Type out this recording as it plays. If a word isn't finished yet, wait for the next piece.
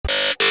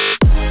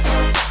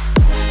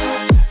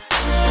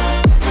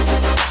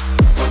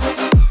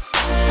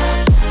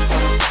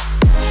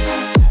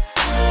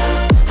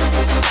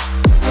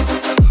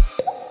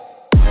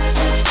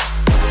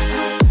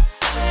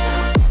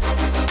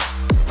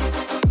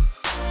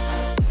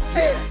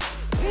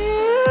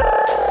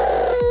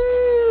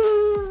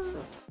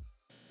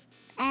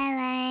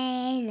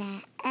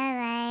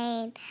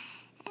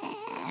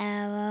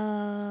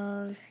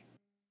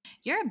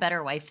You're a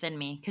better wife than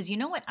me because you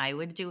know what I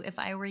would do if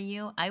I were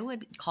you? I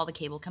would call the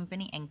cable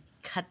company and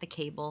cut the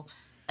cable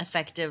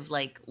effective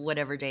like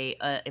whatever day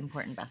an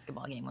important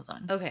basketball game was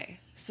on. Okay,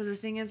 so the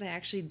thing is I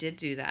actually did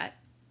do that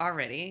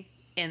already,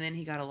 and then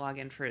he got a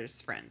login for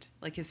his friend.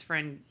 Like his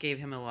friend gave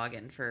him a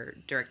login for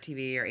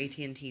DirecTV or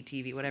AT&T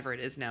TV, whatever it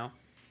is now.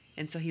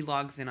 And so he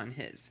logs in on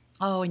his.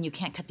 Oh, and you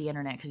can't cut the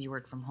internet because you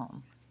work from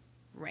home.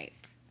 Right.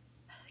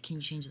 Can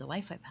you change the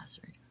Wi-Fi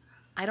password?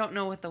 I don't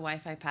know what the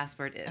Wi-Fi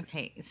password is.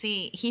 Okay,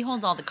 see, he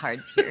holds all the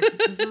cards here.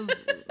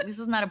 This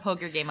is not a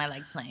poker game I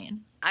like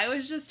playing. I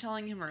was just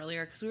telling him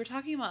earlier, because we were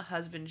talking about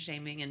husband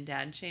shaming and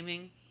dad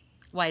shaming.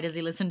 Why does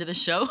he listen to the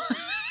show?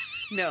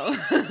 No.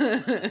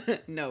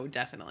 No,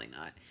 definitely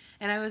not.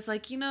 And I was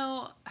like, you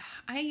know,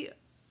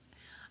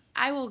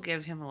 I will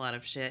give him a lot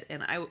of shit,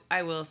 and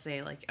I will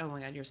say, like, oh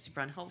my God, you're super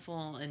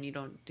unhelpful, and you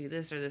don't do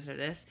this or this or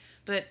this.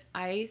 But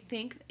I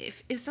think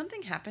if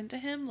something happened to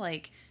him,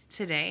 like,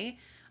 today,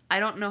 I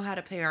don't know how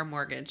to pay our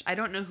mortgage. I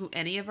don't know who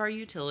any of our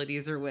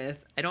utilities are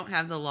with. I don't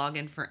have the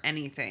login for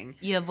anything.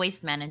 You have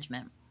waste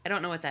management. I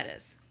don't know what that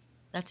is.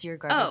 That's your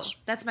garbage. Oh,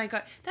 that's my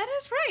God. That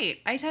is right.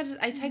 I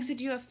texted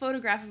you a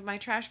photograph of my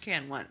trash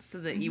can once so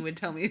that you would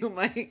tell me who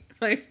my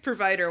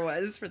provider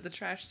was for the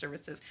trash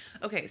services.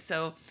 Okay,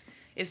 so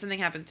if something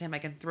happens to him, I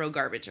can throw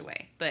garbage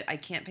away, but I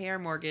can't pay our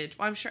mortgage.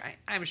 Well,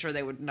 I'm sure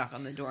they would knock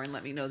on the door and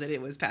let me know that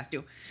it was past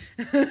due.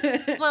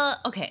 Well,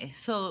 okay,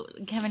 so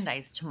Kevin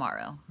dies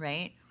tomorrow,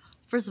 right?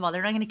 First of all,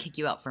 they're not going to kick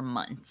you out for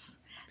months.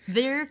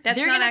 That's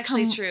not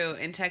actually true.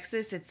 In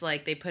Texas, it's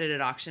like they put it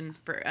at auction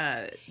for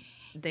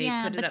put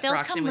it up for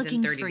auction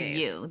within 30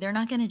 days. You. They're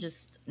not going to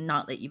just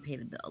not let you pay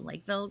the bill.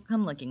 Like, they'll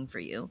come looking for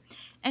you.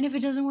 And if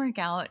it doesn't work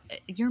out,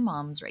 your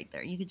mom's right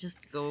there. You could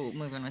just go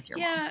move in with your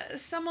mom. Yeah,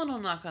 someone will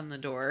knock on the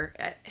door.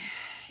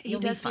 He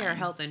does pay our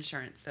health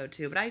insurance, though,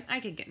 too. But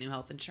I could get new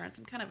health insurance.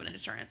 I'm kind of an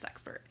insurance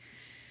expert.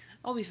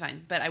 I'll be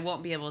fine. But I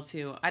won't be able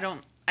to. I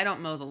don't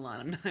mow the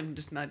lawn. I'm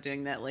just not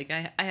doing that. Like,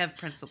 I have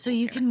principles. So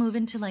you can move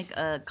into, like,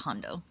 a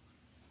condo.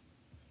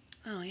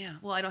 Oh, yeah.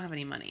 Well, I don't have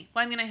any money.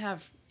 Well, I mean, I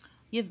have...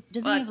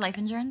 Doesn't he have life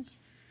insurance?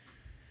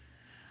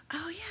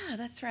 Oh, yeah,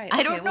 that's right.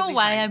 I don't know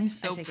why I'm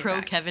so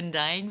pro Kevin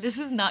dying. This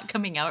is not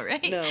coming out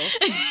right. No.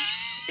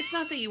 It's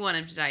not that you want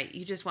him to die.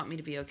 You just want me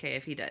to be okay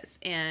if he does.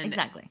 And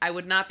exactly. I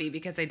would not be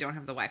because I don't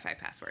have the Wi-Fi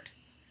password.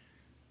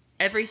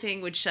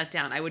 Everything would shut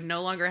down. I would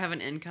no longer have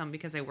an income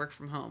because I work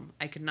from home.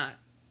 I could not.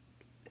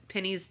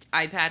 Penny's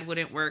iPad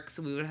wouldn't work,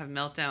 so we would have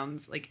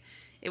meltdowns. Like,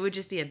 it would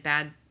just be a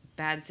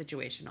bad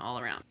situation all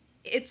around.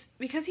 It's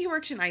because he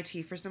worked in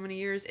IT for so many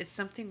years. It's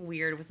something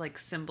weird with like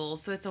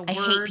symbols. So it's a word. I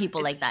hate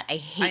people like that. I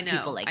hate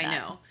people like that. I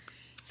know.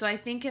 So I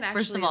think it actually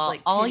First of all, is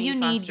like all you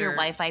need your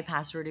Wi-Fi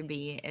password to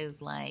be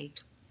is like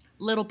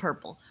little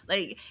purple.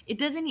 Like it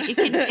doesn't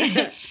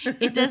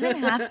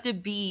have to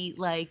be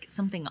like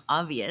something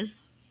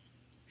obvious.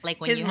 Like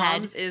when his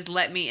mom's is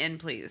let me in,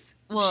 please.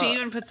 Well, she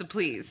even puts a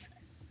please.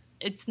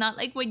 It's not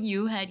like when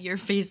you had your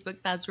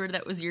Facebook password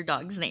that was your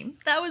dog's name.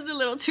 That was a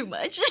little too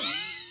much.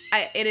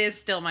 It is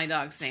still my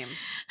dog's name.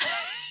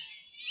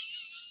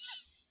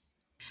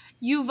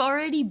 You've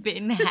already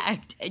been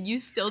hacked, and you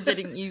still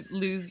didn't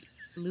lose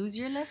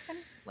your lesson?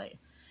 Wait,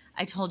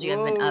 I told you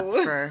I've been up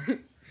for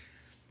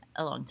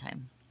a long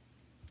time.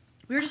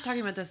 We were just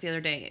talking about this the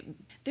other day.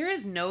 There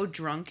is no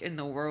drunk in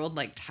the world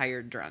like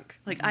tired drunk.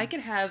 Like I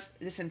could have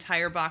this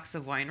entire box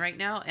of wine right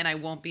now, and I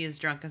won't be as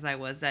drunk as I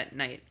was that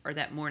night or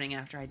that morning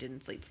after I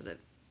didn't sleep for the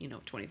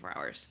 24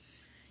 hours.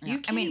 Yeah. You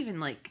can't even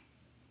like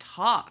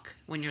talk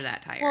when you're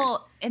that tired.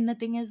 Well, and the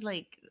thing is,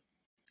 like,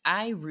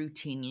 I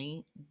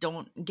routinely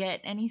don't get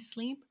any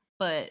sleep,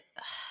 but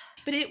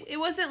it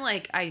wasn't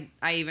like I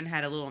even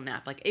had a little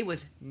nap. Like it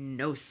was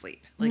no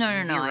sleep. Like no,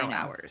 0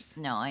 hours.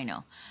 No, I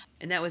know.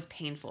 And that was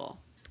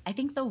painful. I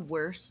think the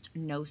worst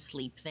no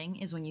sleep thing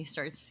is when you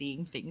start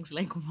seeing things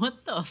like,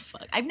 what the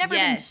fuck? I've never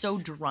been so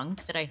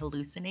drunk that I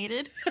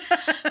hallucinated.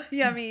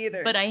 Yeah, me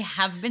either. But I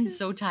have been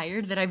so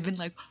tired that I've been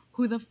like,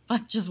 who the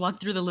fuck just walked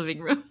through the living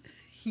room?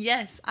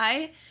 Yes,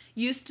 I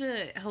used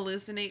to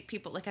hallucinate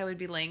people. Like I would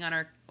be laying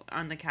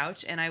on the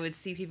couch and I would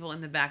see people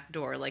in the back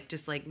door, like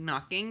just like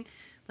knocking,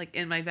 like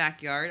in my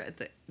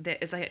backyard.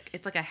 It's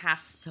like a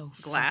half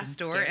glass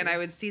door, scary. And I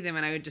would see them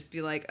and I would just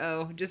be like,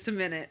 oh, just a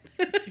minute.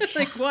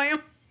 Like why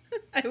am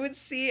I would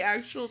see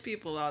actual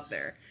people out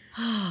there.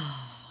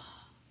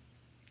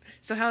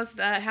 So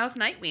how's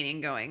night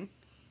weaning going?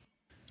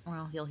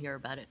 Well, you'll hear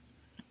about it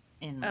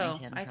in my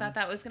tantrum. I thought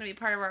that was going to be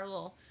part of our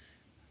little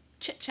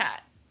chit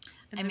chat.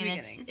 I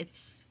mean,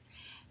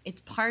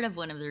 it's part of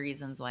one of the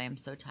reasons why I'm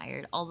so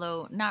tired.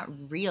 Although not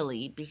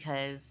really,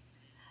 because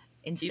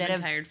you've been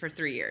tired for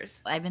 3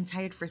 years. I've been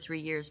tired for 3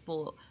 years,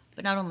 but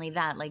not only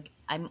that, like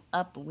I'm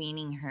up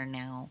weaning her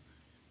now,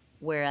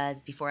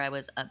 whereas before I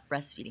was up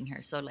breastfeeding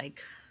her. So like,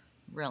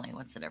 really,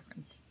 what's the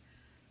difference?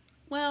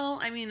 Well,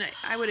 I mean,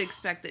 I would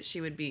expect that she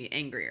would be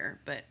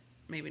angrier, but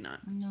maybe not.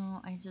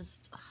 No,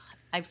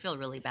 I feel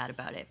really bad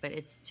about it, but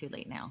it's too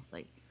late now.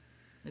 Like.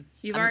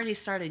 You've already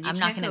started. I'm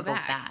not going to go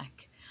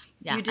back.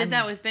 Yeah, you did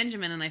that with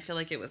Benjamin, and I feel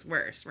like it was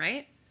worse,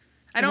 right?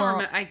 I don't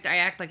remember. I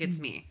act like it's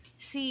me.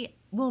 See,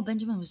 Well,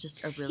 Benjamin was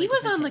just a He really was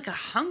different on kid. like a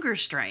hunger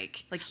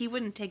strike. Like he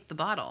wouldn't take the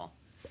bottle.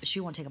 She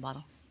won't take a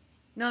bottle.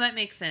 No, that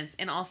makes sense.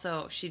 And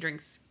also, she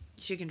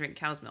can drink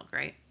cow's milk,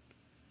 right?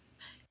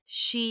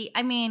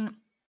 I mean,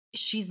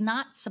 she's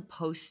not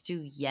supposed to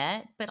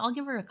yet, but I'll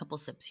give her a couple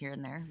sips here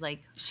and there.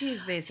 Like,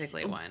 She's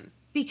basically one.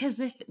 because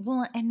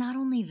well, and not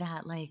only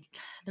that, like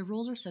the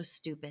rules are so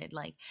stupid.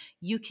 Like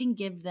you can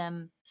give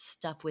them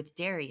stuff with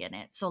dairy in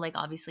it. So like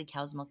obviously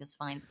cow's milk is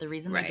fine, but the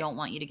reason they Right. don't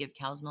want you to give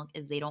cow's milk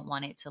is they don't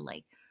want it to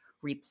like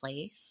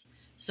replace.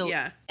 So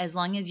Yeah. as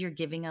long as you're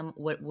giving them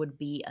what would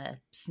be a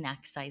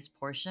snack size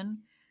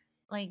portion,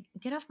 like,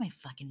 get off my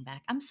fucking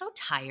back. I'm so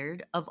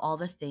tired of all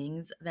the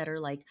things that are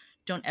like,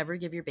 don't ever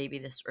give your baby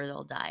this or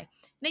they'll die.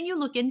 Then you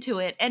look into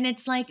it and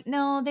it's like,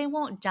 no, they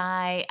won't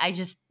die. I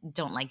just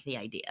don't like the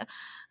idea.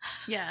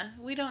 Yeah,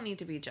 we don't need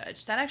to be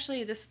judged. That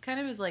actually, this kind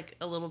of is like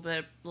a little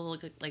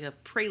like a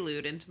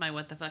prelude into my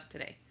what the fuck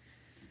today.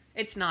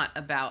 It's not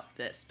about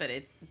this, but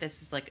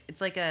this is like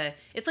it's like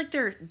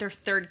they're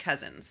third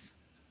cousins.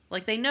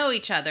 Like they know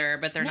each other,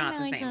 but they're not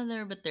the Like same.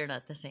 other, but they're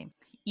not the same.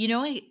 You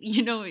know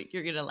what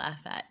you're gonna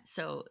laugh at.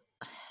 So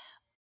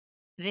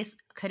this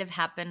could have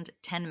happened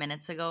 10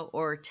 minutes ago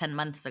or 10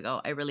 months ago.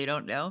 I really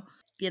don't know.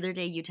 The other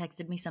day you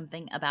texted me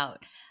something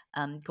about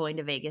going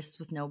to Vegas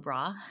with no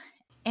bra.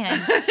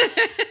 And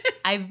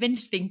I've been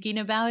thinking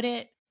about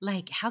it.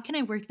 Like, how can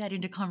I work that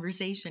into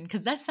conversation?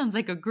 Because that sounds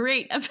like a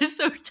great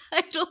episode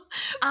title.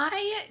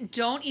 I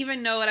don't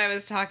even know what I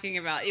was talking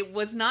about. It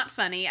was not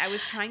funny. I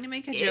was trying to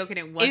make a joke and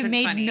it wasn't It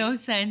made funny. no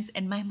sense.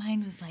 And my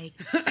mind was like,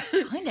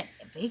 going to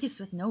Vegas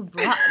with no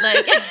bra.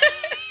 Like,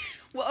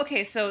 Well,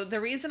 okay, so the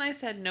reason I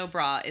said no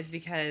bra is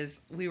because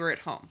we were at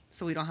home,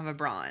 so we don't have a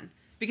bra on.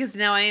 Because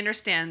now I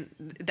understand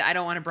that I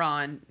don't want a bra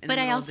on. But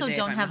I also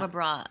don't have a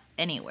bra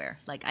anywhere.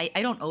 Like,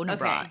 I don't own a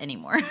bra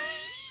anymore.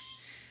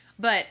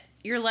 But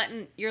you're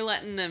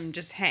letting them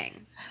just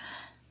hang.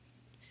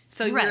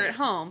 So you're at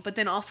home, but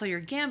then also you're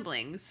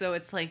gambling. So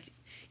it's like,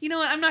 you know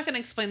what? I'm not going to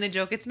explain the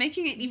joke. It's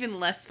making it even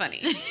less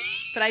funny.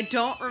 But I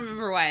don't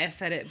remember why I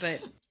said it.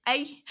 But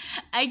I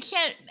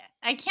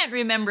can't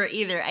remember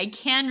either. I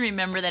can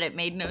remember that it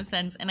made no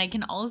sense, and I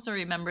can also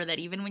remember that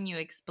even when you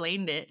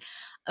explained it,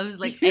 I was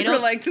like, I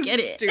don't like, this get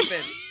is it.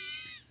 Stupid.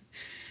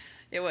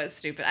 It was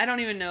stupid. I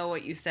don't even know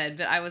what you said,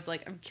 but I was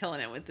like, I'm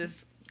killing it with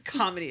this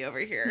comedy over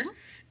here.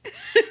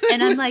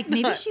 And I'm like,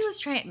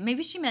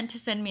 maybe she meant to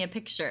send me a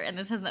picture, and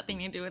this has nothing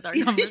to do with our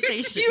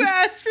conversation. You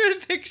asked for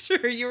the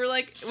picture. You were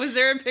like, was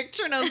there a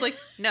picture? And I was like,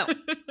 no.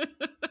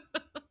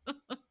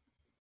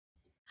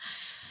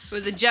 It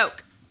was a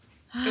joke.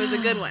 It was a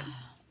good one.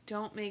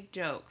 Don't make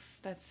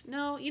jokes. You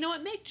know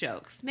what? Make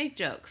jokes. Make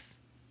jokes.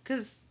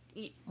 Because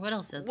what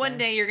else is one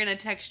day you're going to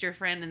text your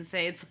friend and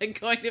say it's like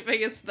going to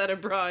Vegas without a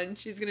bra, and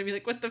she's going to be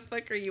like, what the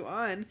fuck are you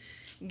on?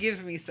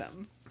 Give me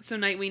some. So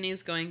night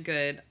weaning's going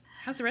good.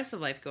 How's the rest of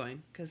life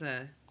going? Because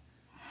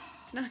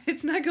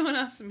it's not going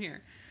awesome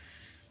here.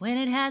 When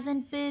it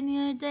hasn't been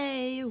your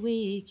day, your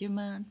week, your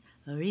month,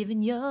 or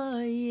even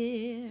your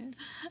year.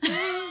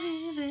 I'll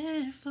be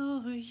there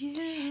for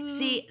you.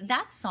 See,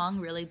 that song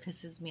really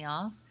pisses me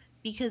off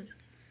because,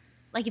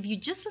 like, if you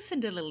just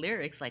listen to the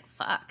lyrics, like,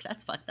 fuck,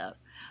 that's fucked up.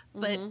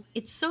 But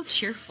it's so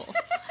cheerful.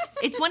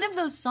 It's one of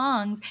those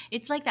songs,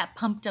 it's like that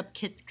Pumped Up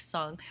Kicks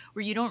song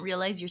where you don't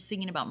realize you're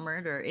singing about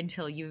murder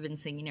until you've been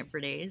singing it for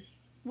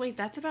days. Wait,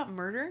 that's about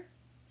murder?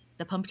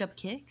 The Pumped Up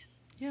Kicks?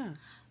 Yeah.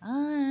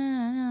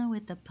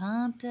 With the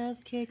pumped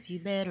up kicks, you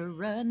better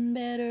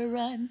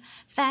run,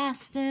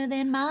 faster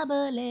than my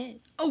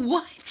bullet. Oh,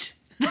 what?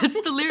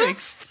 That's the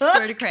lyrics.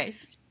 Swear to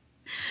Christ.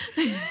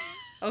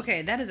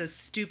 Okay, that is a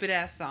stupid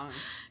ass song.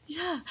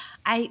 Yeah,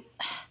 I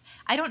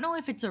don't know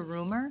if it's a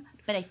rumor,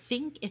 but I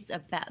think it's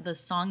about the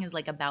song is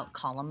like about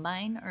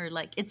Columbine or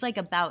like it's like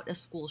about a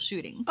school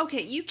shooting.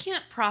 Okay, you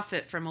can't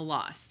profit from a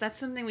loss. That's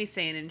something we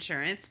say in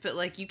insurance, but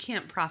like you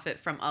can't profit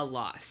from a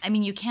loss. I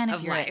mean, you can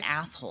if you're life. an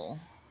asshole.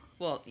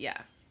 Well,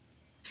 yeah.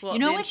 Well, you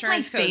know the what's my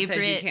insurance code says you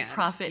favorite can't.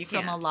 profit You from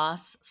a can't.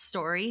 loss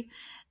story?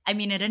 I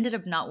mean, it ended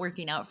up not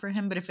working out for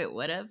him, but if it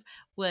would have,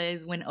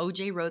 was when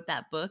OJ wrote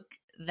that book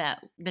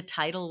that the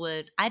title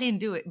was I didn't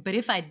do it, but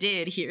if I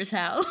did, here's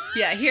how.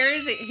 Yeah,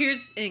 here's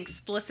in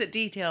explicit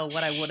detail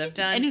what I would have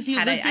done. And if you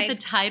looked at the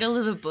title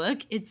of the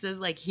book, it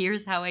says like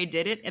here's how I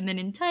did it, and then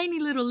in tiny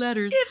little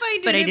letters. If I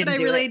did but it, I didn't but I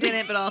do really it.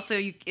 didn't. But also,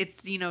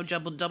 it's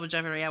double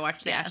jeopardy. I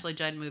watched the Ashley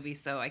Judd movie,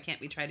 so I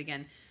can't be tried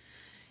again.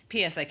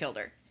 P.S. I killed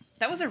her.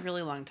 That was a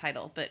really long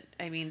title, but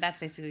I mean that's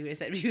basically what he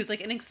said. He was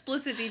like in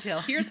explicit detail.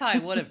 Here's how I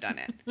would have done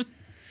it.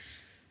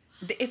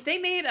 If they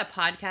made a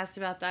podcast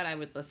about that, I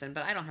would listen.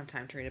 But I don't have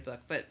time to read a book.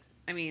 But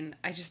I mean,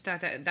 I just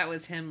thought that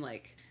was him.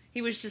 Like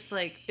he was just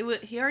like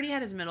he already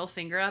had his middle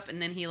finger up,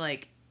 and then he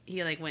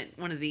went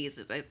one of these.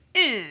 It's like,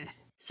 eh.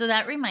 So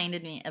that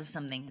reminded me of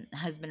something,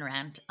 husband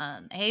rant.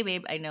 Hey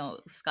babe, I know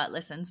Scott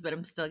listens, but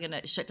I'm still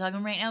gonna shit talk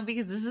him right now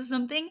because this is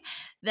something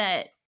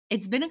that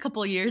it's been a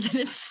couple years and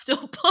it's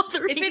still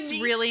bothering me. If it's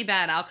really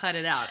bad, I'll cut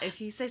it out. If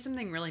you say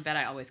something really bad,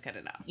 I always cut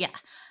it out. Yeah.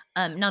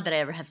 Not that I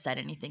ever have said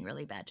anything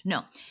really bad.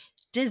 No.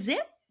 Does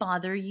it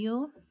bother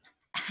you?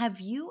 Have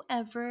you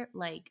ever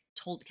like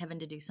told Kevin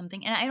to do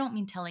something, and I don't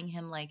mean telling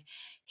him like,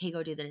 hey,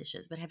 go do the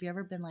dishes, but have you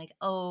ever been like,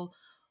 oh,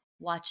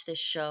 watch this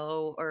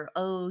show, or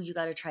oh, you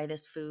got to try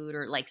this food,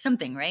 or like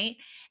something, right?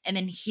 And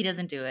then he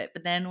doesn't do it,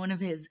 but then one of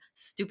his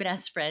stupid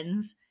ass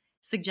friends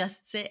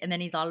suggests it, and then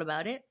he's all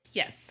about it.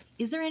 Yes.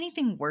 Is there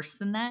anything worse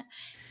than that?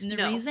 And the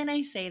No. reason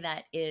I say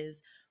that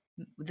is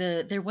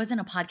there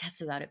wasn't a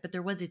podcast about it, but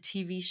there was a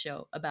TV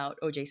show about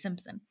OJ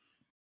Simpson.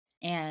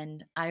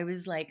 And I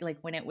was like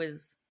when it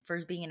was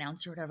first being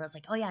announced or whatever, I was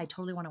like, oh yeah, I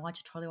totally want to watch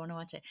it. Totally want to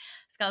watch it.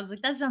 Scott was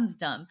like, that sounds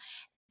dumb.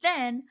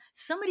 Then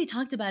somebody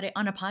talked about it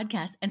on a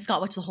podcast and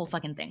Scott watched the whole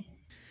fucking thing.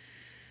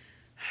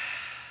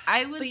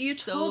 I was But you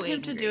so told him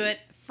angry. to do it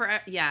for,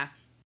 yeah.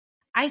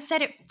 I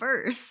said it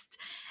first.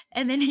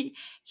 And then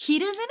he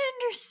doesn't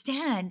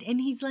understand. And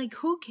he's like,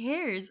 who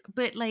cares?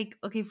 But like,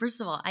 okay,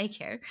 first of all, I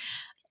care.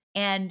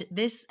 And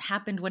this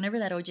happened whenever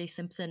that OJ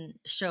Simpson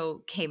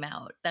show came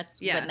out. That's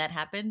when that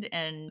happened.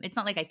 And it's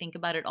not like I think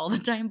about it all the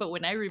time, but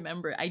when I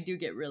remember, I do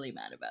get really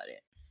mad about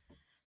it.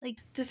 Like,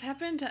 this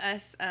happened to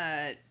us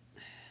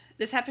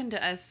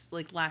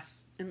like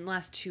in the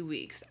last 2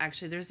 weeks.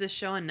 Actually, there's this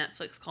show on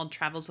Netflix called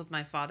Travels with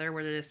My Father,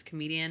 where this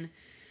comedian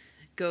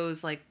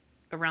goes like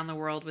around the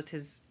world with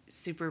his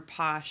super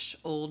posh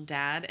old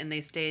dad, and they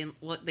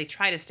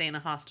try to stay in a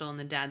hostel, and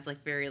the dad's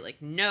like very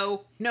like,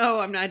 no,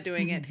 I'm not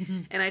doing it.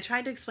 And I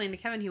tried to explain to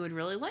Kevin he would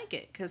really like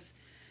it, because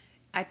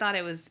I thought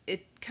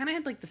it kind of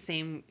had like the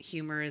same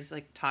humor as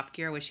like Top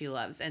Gear, which he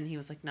loves. And he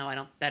was like,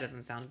 no, that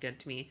doesn't sound good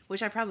to me,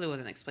 which I probably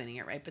wasn't explaining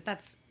it right,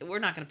 but we're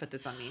not going to put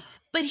this on me.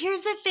 But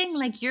here's the thing,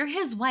 like, you're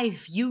his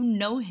wife, you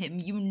know him,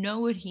 you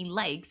know what he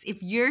likes.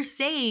 If you're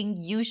saying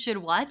you should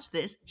watch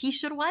this, he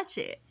should watch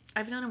it.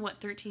 I've known him,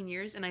 13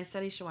 years? And I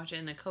said he should watch it,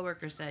 and a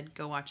coworker said,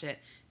 go watch it.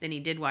 Then he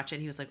did watch it,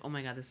 and he was like, oh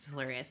my God, this is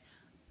hilarious.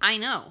 I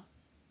know.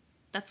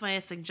 That's why I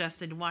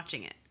suggested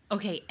watching it.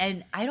 Okay,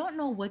 and I don't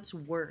know what's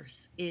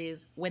worse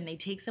is when they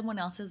take someone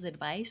else's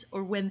advice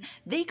or when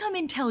they come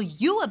and tell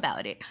you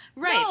about it.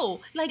 Right.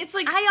 No, like, it's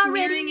like I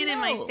smearing already it in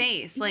my know.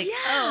 face. Like, Yeah.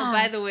 oh,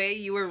 by the way,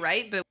 you were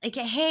right, but like,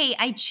 hey,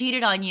 I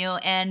cheated on you,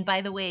 and by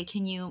the way,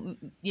 can you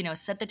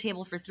set the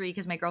table for 3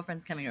 because my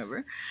girlfriend's coming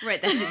over?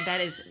 Right,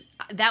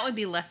 that would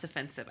be less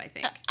offensive, I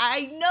think.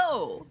 I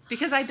know.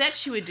 Because I bet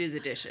she would do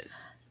the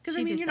dishes. Because,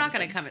 I mean, you're not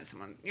going to something. come at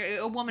someone.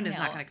 A woman is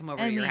not going to come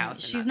over to your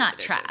house and she's not not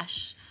do the dishes.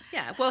 trash.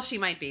 Yeah, well, she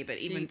might be, but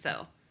even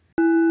so.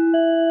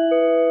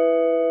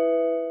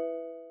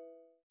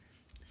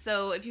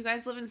 So if you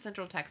guys live in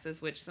Central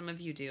Texas, which some of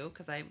you do,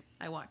 because I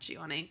watch you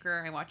on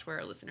Anchor, I watch where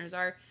our listeners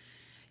are,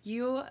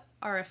 you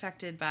are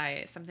affected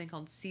by something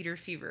called cedar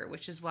fever,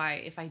 which is why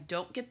if I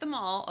don't get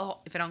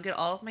if I don't get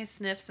all of my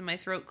sniffs and my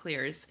throat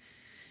clears,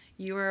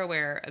 you are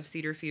aware of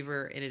cedar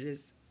fever, and it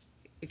is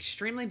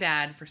extremely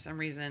bad for some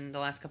reason the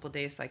last couple of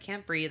days. So I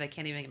can't breathe, I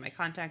can't even get my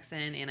contacts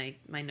in, and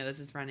my nose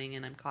is running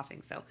and I'm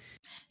coughing. So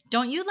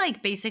don't you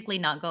basically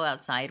not go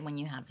outside when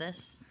you have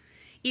this?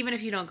 Even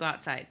if you don't go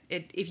outside,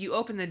 if you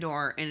open the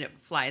door and it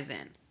flies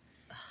in.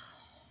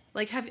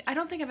 Like, I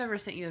don't think I've ever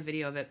sent you a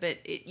video of it, but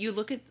you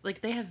look at,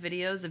 like, they have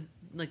videos of,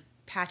 like,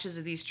 patches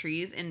of these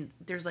trees, and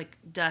there's, like,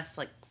 dust,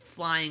 like,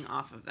 flying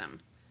off of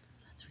them.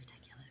 That's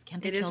ridiculous.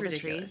 Can't they kill the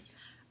trees?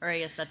 Or I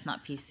guess that's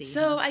not PC.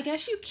 So I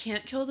guess you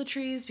can't kill the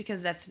trees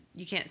because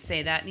you can't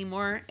say that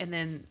anymore. And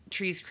then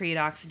trees create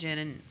oxygen,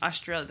 and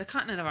the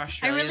continent of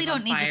Australia I really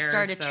don't need to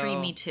start a tree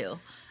me too.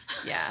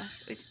 Yeah.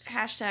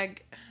 Hashtag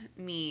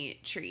me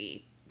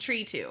tree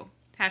too.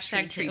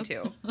 Hashtag tree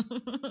too.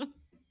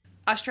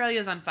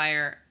 Australia's on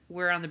fire.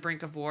 We're on the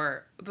brink of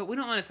war, but we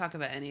don't want to talk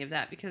about any of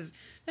that because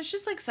that's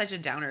just like such a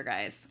downer,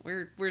 guys.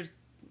 We're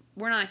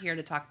not here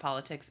to talk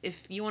politics.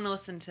 If you want to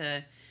listen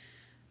to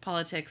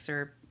politics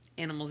or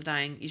animals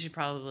dying, you should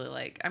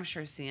probably I'm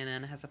sure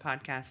CNN has a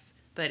podcast,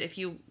 but if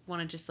you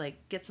want to just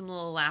get some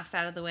little laughs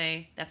out of the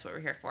way, that's what we're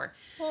here for.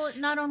 Well,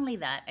 not only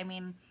that, I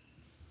mean,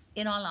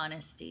 in all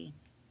honesty,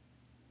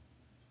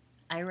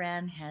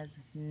 Iran has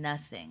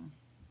nothing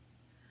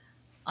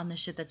on the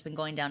shit that's been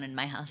going down in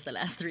my house the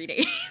last 3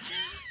 days.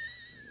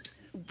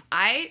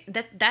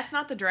 That's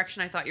not the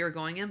direction I thought you were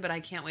going in, but I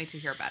can't wait to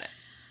hear about it.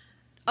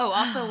 Oh,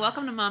 also,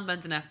 welcome to Mom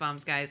Buns and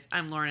F-Bombs, guys.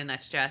 I'm Lauren and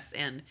that's Jess,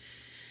 and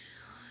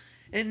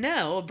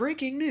now,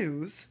 breaking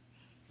news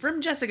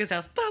from Jessica's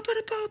house. I'm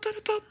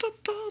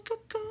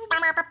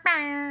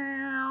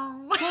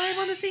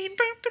on the scene.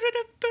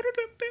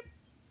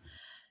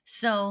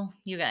 So,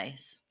 you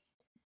guys,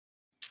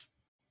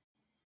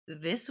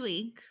 this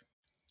week,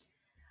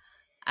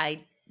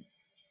 I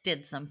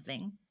did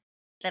something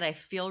that I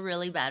feel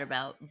really bad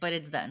about, but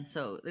it's done.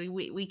 So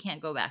we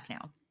can't go back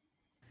now.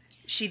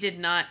 She did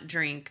not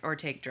drink or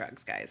take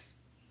drugs, guys.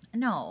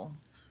 No.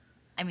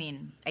 I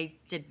mean, I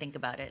did think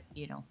about it,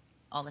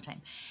 all the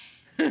time.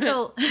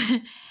 So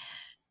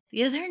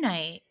the other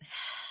night,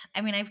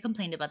 I mean, I've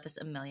complained about this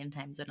a million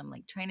times when I'm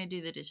trying to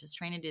do the dishes,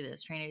 trying to do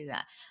this, trying to do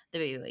that. The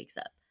baby wakes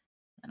up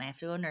and I have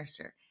to go nurse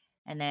her.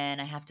 And then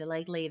I have to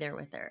lay there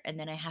with her. And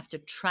then I have to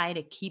try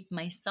to keep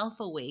myself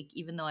awake,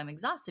 even though I'm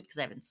exhausted because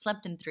I haven't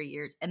slept in 3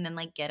 years. And then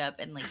get up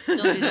and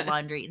still do the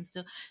laundry and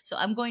still. So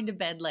I'm going to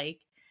bed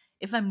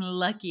if I'm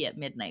lucky at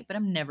midnight, but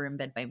I'm never in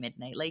bed by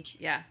midnight. Like,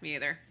 Yeah, me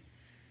either.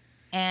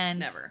 and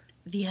Never.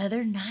 the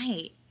other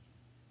night,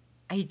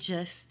 I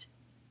just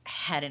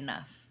had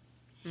enough.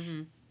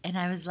 Mm-hmm. And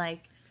I was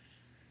like,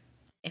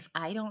 if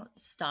I don't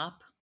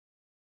stop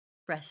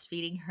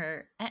breastfeeding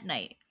her at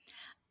night,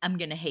 I'm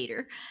going to hate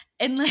her.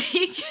 And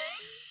like,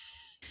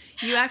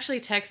 You actually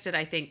texted,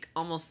 I think,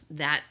 almost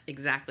that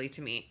exactly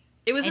to me.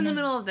 It was in the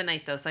middle of the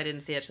night, though, so I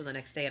didn't see it till the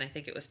next day, and I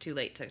think it was too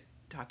late to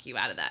talk you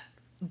out of that.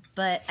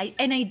 but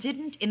I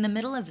didn't, in the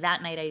middle of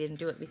that night, I didn't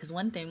do it because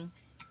one thing.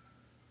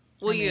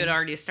 Well, you had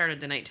already started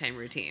the nighttime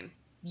routine.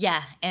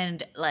 Yeah.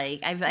 And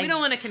like, we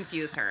don't want to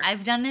confuse her.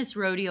 I've done this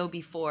rodeo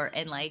before,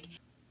 and like,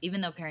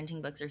 even though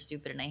parenting books are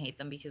stupid and I hate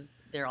them because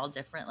they're all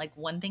different, like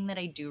one thing that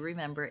I do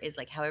remember is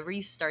like however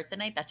you start the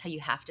night, that's how you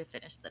have to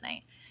finish the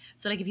night.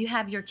 So like if you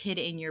have your kid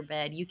in your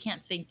bed, you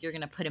can't think you're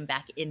going to put him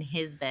back in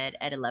his bed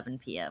at 11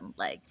 p.m.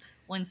 Like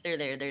once they're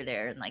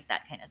there and like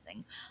that kind of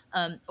thing,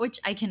 which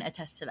I can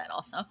attest to that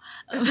also.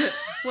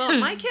 Well,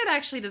 my kid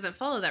actually doesn't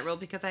follow that rule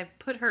because I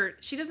put her,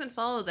 she doesn't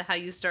follow the how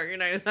you start your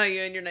night is how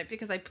you end your night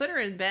because I put her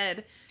in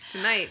bed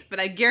tonight, but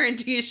I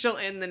guarantee she'll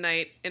end the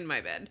night in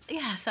my bed.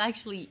 Yeah, so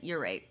actually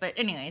you're right. But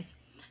anyways,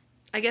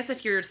 I guess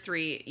if you're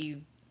 3,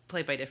 you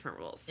play by different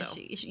rules. So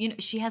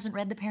she hasn't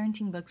read the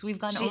parenting books. We've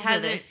gone she over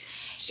hasn't, this.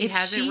 She if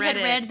hasn't she read had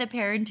it. read the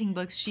parenting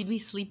books, she'd be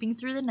sleeping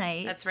through the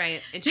night. That's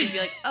right. And she'd be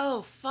like,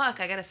 "Oh fuck,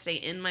 I gotta stay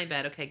in my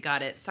bed." Okay,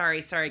 got it.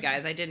 Sorry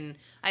guys. I didn't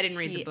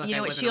read the book. You know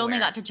I what? wasn't She only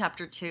aware. got to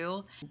chapter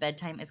 2.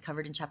 Bedtime is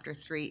covered in chapter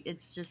 3.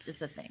 It's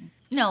a thing.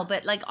 No,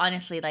 but like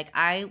honestly, like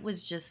I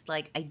was just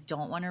like, I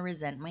don't want to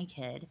resent my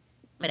kid,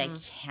 but I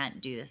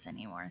can't do this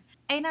anymore.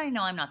 And I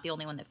know I'm not the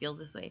only one that feels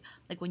this way.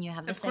 Like when you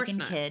have the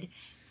second kid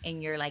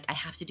and you're like, I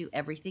have to do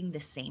everything the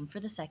same for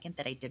the second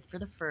that I did for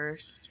the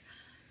first.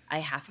 I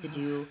have to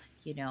do,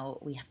 you know,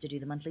 we have to do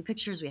the monthly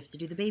pictures. We have to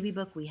do the baby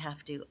book. We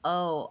have to,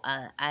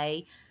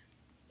 I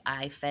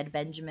fed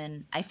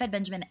Benjamin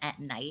at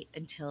night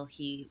until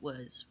he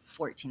was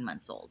 14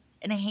 months old.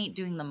 And I hate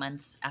doing the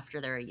months after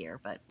they're a year,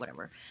 but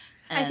whatever.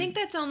 I think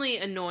that's only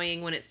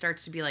annoying when it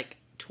starts to be like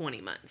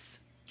 20 months.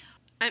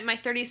 My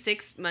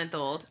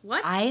 36-month-old.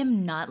 What? I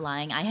am not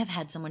lying. I have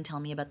had someone tell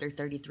me about their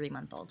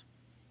 33-month-old.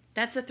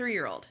 That's a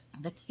 3-year-old.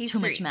 That's He's too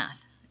 3. much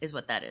math, is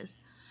what that is.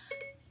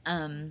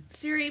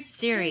 Siri,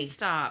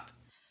 stop.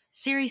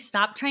 Siri,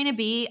 stop trying to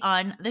be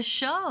on the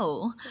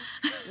show.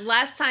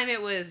 Last time it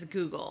was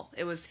Google.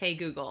 It was Hey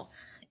Google.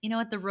 You know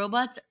what? The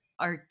robots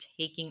are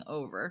taking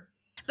over.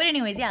 But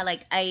anyways, yeah,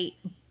 like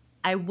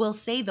I will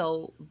say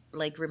though,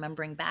 like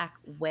remembering back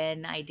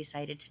when I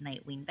decided to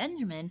night wean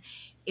Benjamin,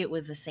 it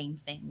was the same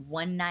thing.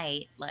 One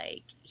night,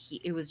 like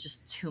it was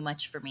just too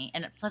much for me.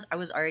 And plus I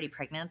was already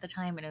pregnant at the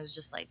time and it was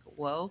just like,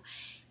 whoa.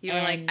 You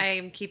were like, I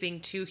am keeping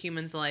 2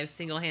 humans alive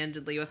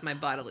single-handedly with my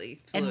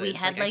bodily fluids. And we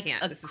had like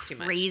a this is too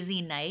much.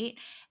 crazy night.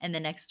 And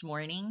the next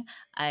morning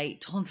I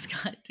told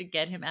Scott to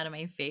get him out of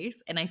my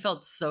face. And I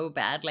felt so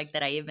bad like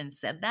that I even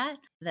said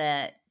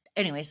that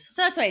anyways,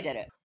 so that's why I did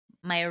it.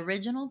 My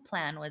original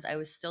plan was I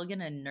was still going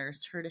to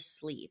nurse her to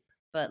sleep,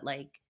 but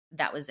like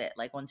that was it.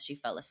 Like once she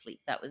fell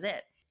asleep, that was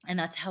it. And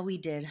that's how we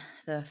did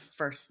the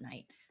first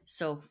night.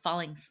 So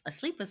falling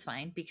asleep was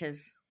fine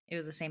because it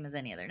was the same as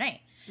any other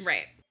night.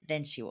 Right.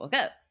 Then she woke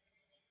up.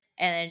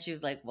 And then she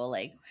was like, well,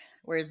 like,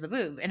 where's the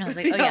boob? And I was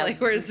like, oh, yeah. Like,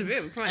 where's the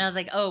boob? Come on. And I was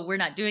like, oh, we're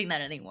not doing that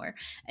anymore.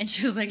 And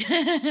she was like,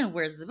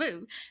 where's the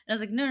boob? And I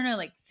was like, no,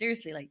 like,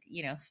 seriously, like,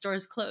 you know,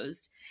 store's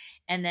closed.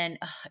 And then,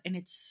 and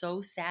it's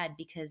so sad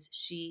because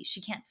she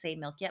can't say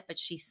milk yet, but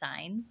she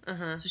signs.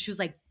 So she was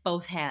like,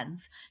 both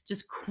hands,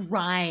 just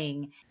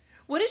crying.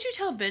 What did you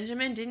tell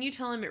Benjamin? Didn't you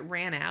tell him it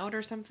ran out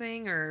or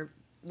something? Or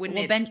when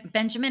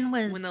Benjamin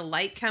was... When the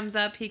light comes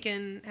up, he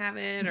can have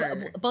it?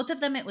 Or both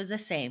of them, it was the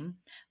same.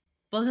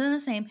 Both of them the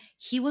same.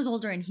 He was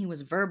older and he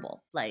was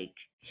verbal. Like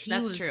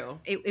that's true.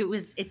 It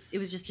was just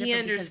different. He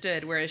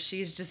understood, whereas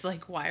she's just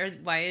like, why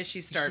is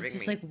she starving she's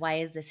just me? like, why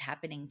is this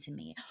happening to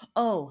me?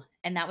 Oh,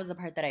 and that was the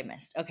part that I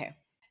missed. Okay,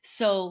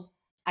 so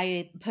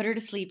I put her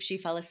to sleep. She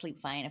fell asleep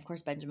fine. Of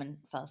course, Benjamin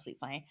fell asleep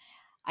fine.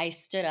 I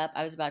stood up.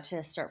 I was about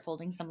to start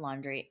folding some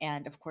laundry,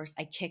 and of course,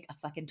 I kick a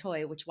fucking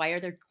toy. Which why are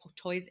there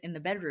toys in the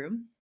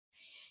bedroom?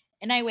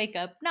 And I wake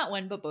up, not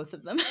one, but both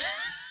of them.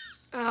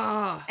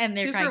 Oh, and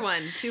they're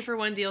 2 for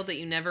 1 deal that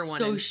you never wanted.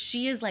 So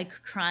she is like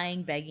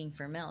crying, begging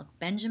for milk.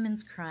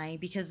 Benjamin's crying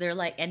because they're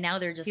like, and now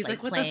they're just he's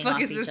like what playing the fuck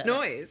off is each this other.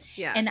 Noise?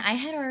 Yeah. And I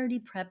had already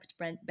prepped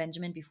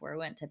Benjamin before I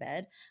went to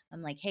bed.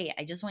 I'm like, hey,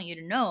 I just want you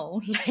to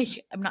know,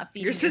 like, I'm not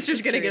feeding your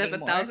sister's gonna get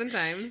anymore. up 1,000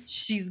 times.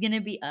 She's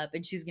gonna be up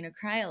and she's gonna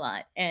cry a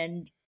lot.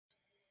 And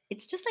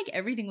it's just like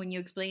everything when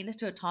you explain it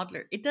to a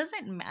toddler. It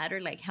doesn't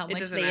matter like how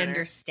much they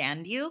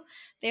understand you.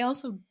 They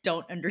also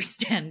don't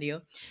understand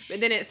you.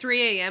 But then at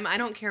 3 a.m., I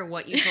don't care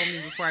what you told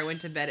me before I went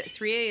to bed. At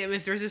 3 a.m.,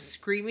 if there's a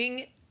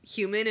screaming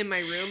human in my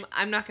room,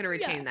 I'm not going to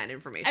retain that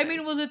information. I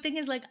mean, well, the thing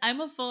is, like, I'm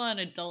a full-on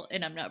adult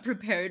and I'm not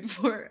prepared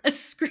for a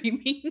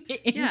screaming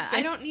infant. Yeah,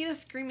 I don't need a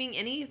screaming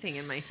anything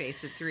in my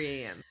face at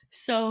 3 a.m.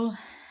 So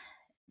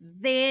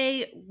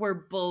they were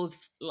both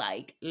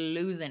like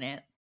losing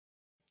it.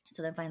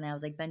 So then finally I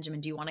was like, Benjamin,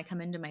 do you want to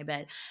come into my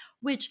bed?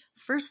 Which,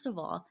 first of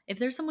all, if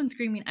there's someone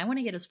screaming, I want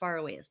to get as far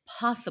away as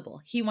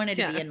possible. He wanted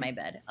to be Yeah. in my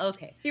bed.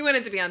 Okay. He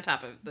wanted to be on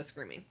top of the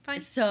screaming. Fine.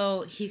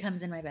 So he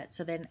comes in my bed.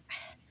 So then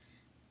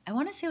I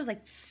want to say it was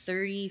like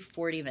 30,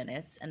 40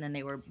 minutes. And then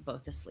they were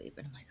both asleep.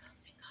 And I'm like, oh,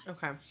 thank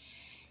God. Okay.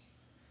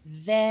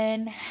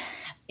 Then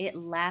it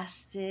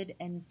lasted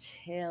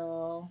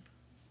until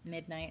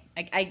midnight.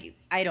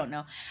 I don't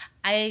know.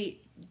 I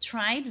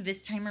tried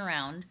this time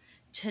around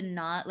to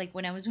not, like,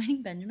 when I was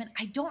weaning Benjamin,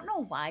 I don't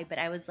know why, but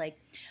I was like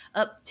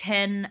up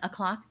 10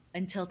 o'clock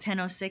until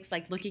 10:06,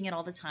 like looking at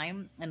all the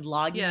time and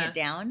logging Yeah. it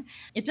down.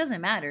 It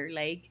doesn't matter.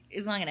 Like,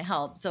 it's not going to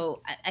help.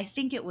 So I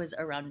think it was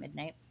around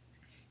midnight.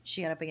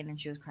 She got up again and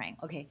she was crying.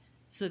 Okay.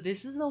 So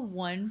this is the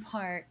one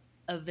part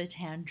of the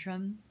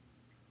tantrum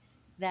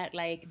that,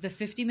 like, the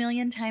 50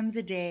 million times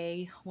a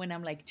day when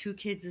I'm like, 2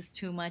 kids is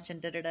too much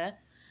and da da da.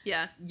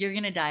 Yeah. You're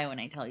going to die when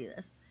I tell you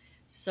this.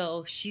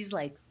 So she's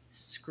like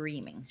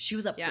screaming. She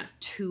was up Yeah. for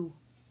 2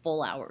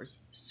 full hours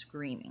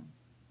screaming.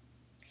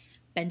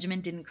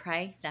 Benjamin didn't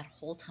cry that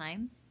whole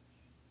time.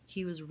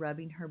 He was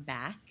rubbing her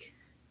back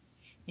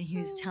and he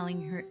was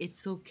telling her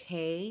it's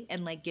okay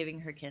and like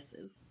giving her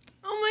kisses.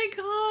 Oh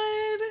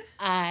my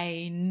God.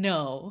 I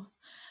know.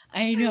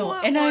 I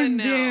want And one I'm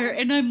now. there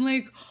and I'm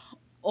like,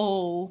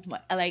 oh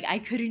my, like I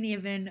couldn't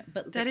even,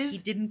 but That like, is he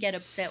didn't get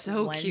upset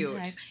so one cute.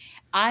 time.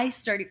 I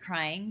started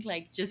crying,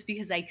 like, just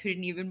because I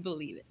couldn't even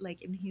believe it.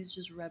 Like, and he was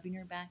just rubbing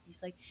her back.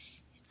 He's like,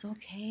 it's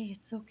okay.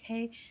 It's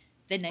okay.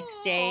 The next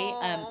day,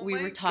 Oh we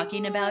my were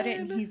talking about it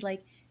and God. he's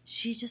like,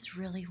 she just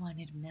really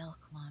wanted milk,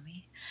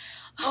 mommy.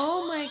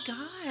 Oh my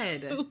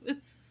God.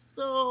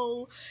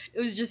 It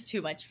was just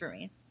too much for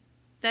me.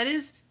 That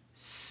is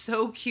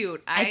so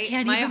cute. I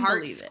can't my even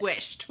heart believe it.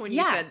 squished when you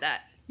Yeah. said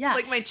that. Yeah.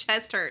 Like my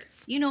chest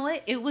hurts. You know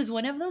what? It was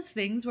one of those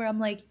things where I'm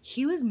like,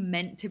 he was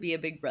meant to be a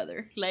big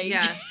brother. Like,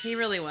 Yeah, he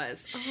really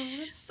was. Oh,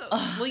 that's so.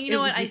 Oh, Well, you it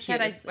know was what? the I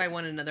said cutest I thing.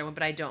 wanted another one,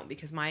 but I don't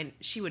because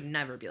she would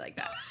never be like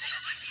that.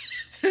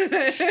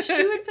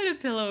 She would put a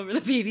pillow over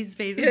the baby's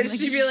face. Yeah, And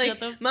she'd be "Shut like,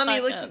 the "Mommy,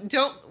 fuck look! up."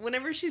 Don't."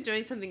 Whenever she's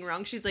doing something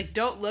wrong, she's like,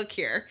 "Don't look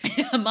here."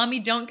 Mommy,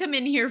 don't come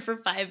in here for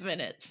 5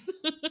 minutes.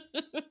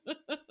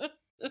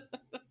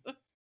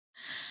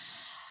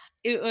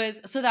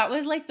 So that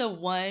was like the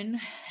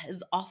one,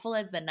 as awful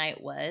as the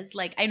night was.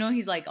 Like, I know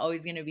he's like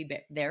always going to be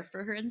there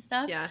for her and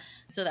stuff. Yeah.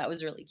 So that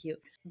was really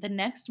cute. The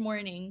next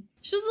morning,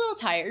 she was a little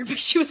tired, but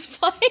she was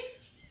fine.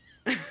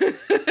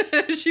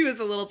 She was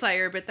a little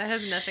tired, but that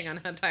has nothing on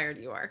how tired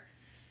you are.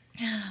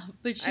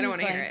 But she I don't was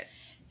want to fine. hear it.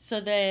 So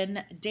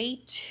then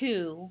day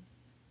 2,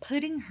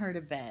 putting her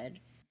to bed.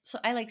 So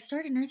I like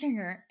started nursing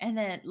her and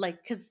then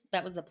like, cause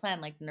that was the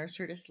plan, like nurse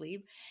her to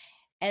sleep.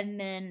 And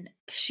then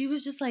she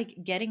was just like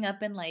getting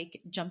up and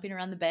like jumping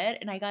around the bed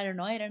and I got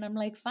annoyed and I'm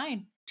like,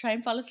 fine, try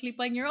and fall asleep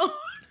on your own.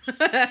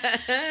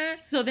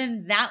 So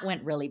then that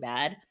went really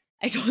bad.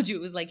 I told you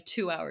it was like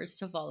 2 hours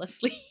to fall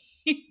asleep.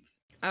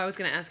 I was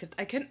gonna ask if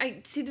I couldn't.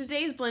 I see the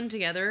days blend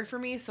together for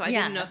me, so I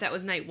Yeah. didn't know if that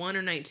was night 1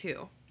 or night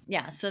 2.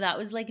 Yeah, so that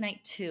was like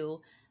night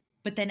 2.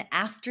 But then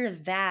after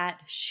that,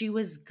 she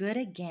was good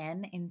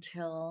again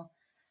until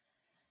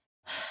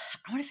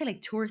I want to say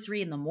like 2 or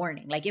 3 in the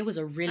morning. Like it was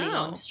a really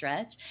long Oh.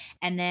 stretch.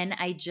 And then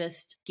I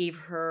just gave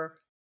her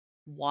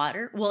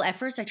water. Well, at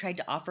first I tried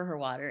to offer her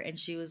water and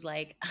she was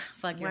like,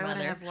 fuck your Why would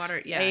mother. I have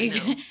water? Yeah, Like,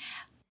 I know.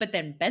 But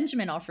then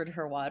Benjamin offered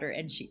her water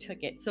and she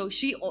took it. So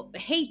she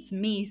hates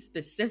me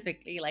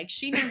specifically. Like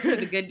she knows who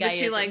the good guy But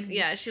she is. like, and-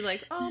 yeah, she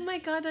like, oh my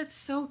God, that's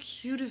so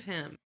cute of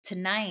him.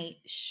 Tonight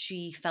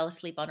she fell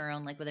asleep on her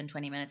own like within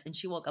 20 minutes and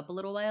she woke up a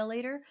little while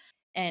later.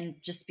 And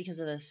just because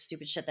of the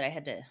stupid shit that I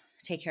had to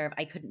take care of,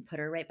 I couldn't put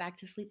her right back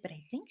to sleep. But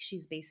I think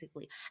she's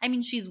basically, I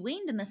mean, she's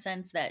weaned in the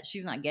sense that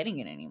she's not getting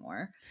it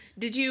anymore.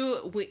 Did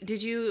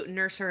you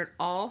nurse her at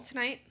all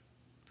tonight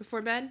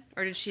before bed,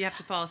 or did she have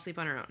to fall asleep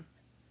on her own?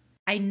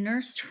 I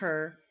nursed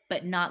her,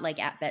 but not like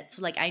at bed.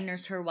 So like I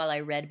nursed her while I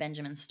read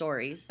Benjamin's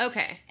stories.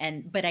 Okay.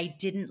 But I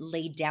didn't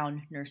lay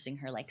down nursing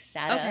her, like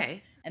sat up.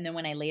 Okay. And then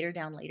when I laid her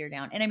down.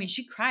 And I mean,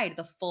 she cried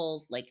the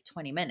full like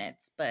 20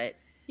 minutes, but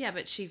Yeah,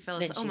 but she fell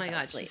Then asleep. Oh she my fell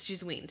God, asleep.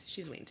 she's weaned.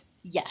 She's weaned.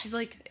 yes.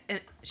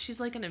 She's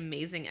like an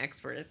amazing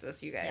expert at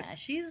this, you guys. Yeah,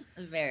 she's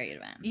very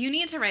advanced. You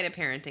need to write a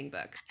parenting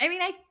book. I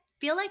mean, I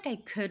feel like I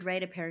could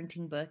write a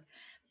parenting book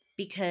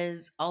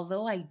because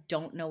although I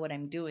don't know what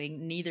I'm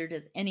doing, neither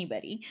does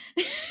anybody.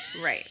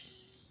 Right.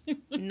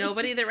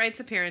 Nobody that writes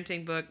a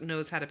parenting book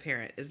knows how to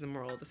parent is the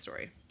moral of the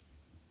story.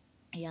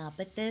 Yeah,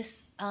 but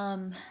this,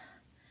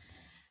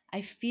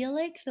 I feel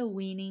like the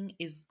weaning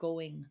is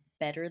going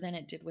better than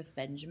it did with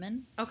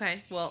Benjamin.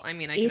 Okay. Well, I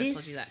mean, I It could have is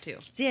told you that too.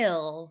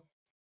 still,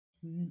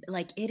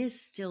 like, it is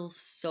still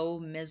so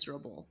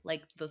miserable,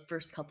 like the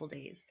first couple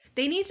days.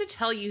 They need to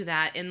tell you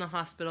that in the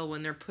hospital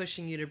when they're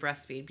pushing you to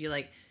breastfeed. Be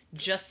like,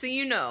 just so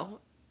you know,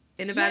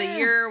 in about Yeah. a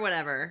year or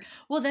whatever.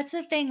 Well, that's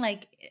the thing.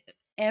 Like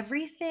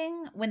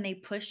everything, when they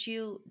push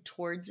you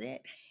towards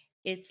it,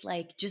 it's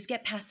like just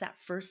get past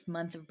that first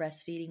month of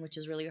breastfeeding, which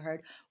is really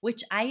hard,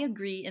 which I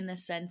agree in the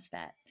sense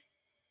that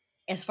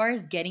as far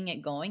as getting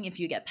it going, if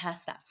you get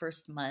past that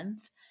first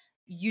month,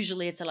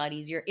 usually it's a lot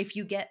easier. If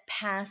you get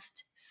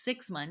past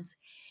 6 months,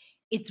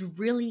 it's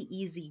really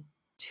easy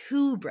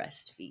to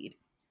breastfeed.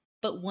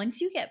 But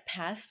once you get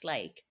past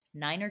like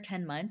 9 or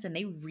 10 months and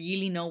they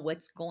really know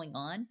what's going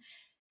on,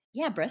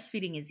 yeah,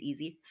 breastfeeding is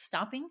easy.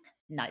 Stopping,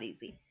 not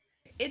easy.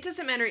 It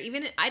doesn't matter.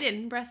 Even I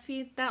didn't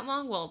breastfeed that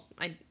long. Well,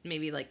 I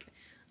maybe like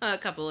a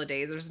couple of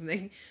days or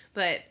something.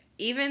 But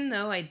even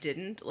though I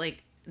didn't,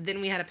 like,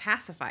 then we had a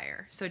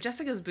pacifier. So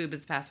Jessica's boob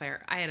is the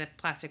pacifier. I had a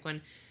plastic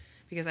one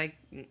because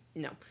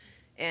no.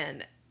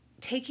 And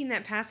taking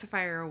that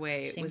pacifier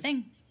away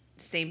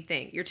same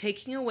thing. You're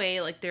taking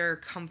away like their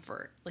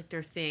comfort, like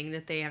their thing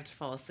that they have to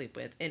fall asleep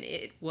with. And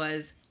it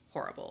was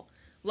horrible.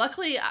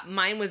 Luckily,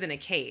 mine was in a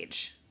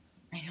cage.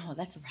 I know,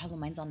 that's the problem.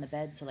 Mine's on the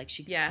bed, so like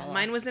she could Yeah, fall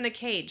mine off. was in a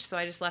cage, so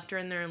I just left her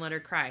in there and let her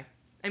cry.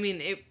 I mean,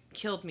 it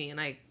killed me,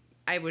 and I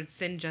would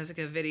send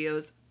Jessica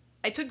videos.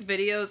 I took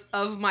videos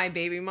of my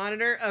baby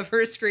monitor of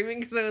her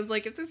screaming because I was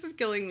like, if this is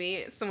killing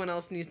me, someone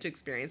else needs to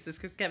experience this,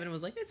 because Kevin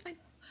was like, it's fine.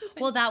 It's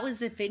fine. Well, that was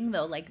the thing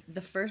though. Like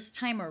the first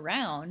time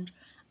around,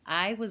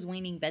 I was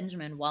weaning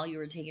Benjamin while you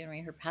were taking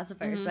away her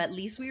pacifier. So at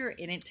least we were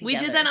in it together. We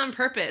did that on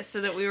purpose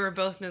so that we were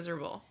both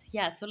miserable.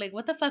 Yeah, so like,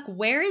 what the fuck?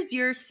 Where is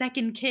your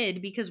second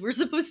kid? Because we're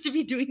supposed to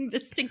be doing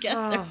this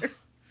together. Oh.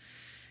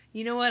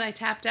 You know what? I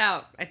tapped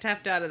out. I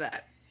tapped out of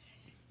that.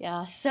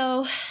 Yeah,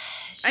 so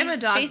I'm a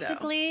dog,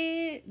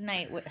 basically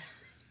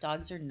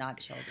dogs are not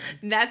children.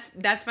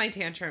 That's my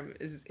tantrum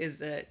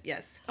is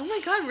yes. Oh my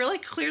god, we're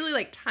like clearly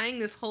like tying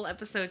this whole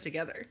episode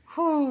together.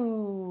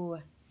 Whew.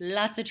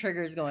 Lots of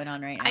triggers going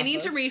on right now. I need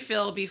folks. to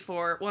refill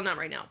before, well, not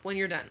right now. When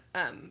you're done.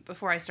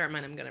 Before I start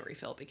mine, I'm gonna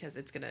refill because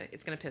it's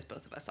gonna piss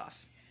both of us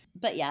off.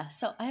 But yeah,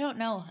 so I don't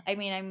know. I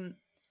mean,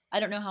 I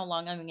don't know how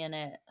long I'm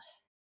gonna.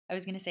 I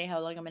was gonna say how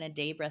long I'm gonna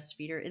day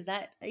breastfeeder. Is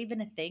that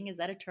even a thing? Is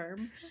that a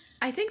term?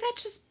 I think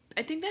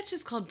that's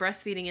just called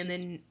breastfeeding, and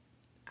then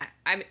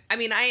I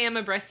mean I am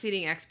a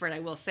breastfeeding expert. I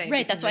will say,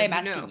 right. That's why I'm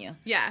asking asking you.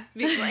 Yeah,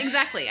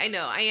 exactly. I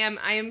know. I am.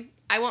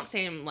 I won't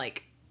say I'm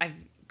like I've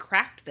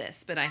cracked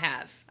this, but I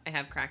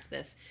have cracked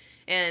this,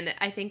 and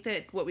I think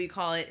that what we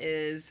call it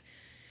is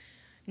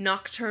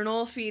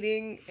nocturnal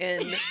feeding.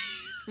 And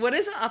what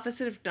is the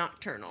opposite of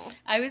nocturnal?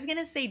 I was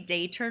gonna say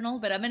dayturnal,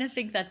 but I'm gonna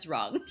think that's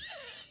wrong.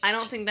 I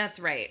don't think that's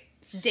right.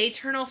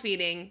 Dayturnal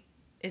feeding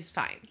is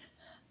fine.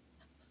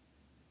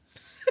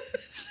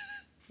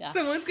 Yeah.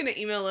 Someone's gonna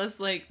email us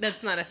like,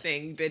 that's not a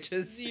thing,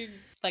 bitches. You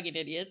fucking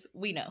idiots.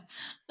 We know.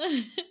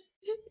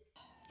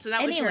 So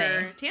that was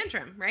your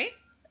tantrum, right?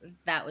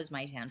 That was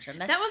my tantrum.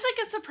 That was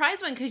like a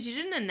surprise one because you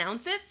didn't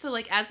announce it. So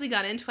like as we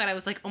got into it, I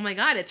was like, oh my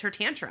god, it's her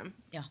tantrum.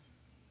 Yeah.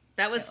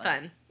 That was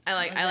fun. I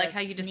like how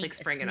you just like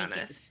sprang it on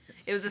us.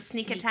 It was a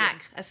sneak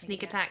attack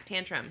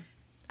tantrum.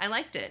 I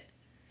liked it.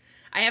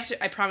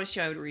 I promised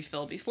you I would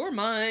refill before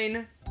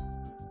mine.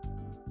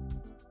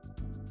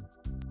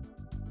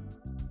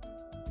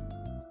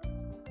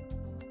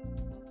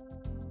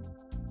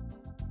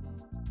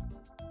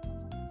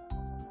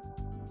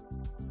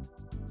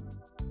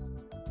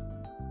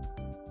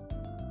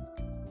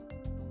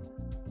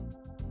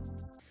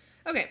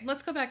 Okay,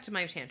 let's go back to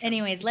my tantrum.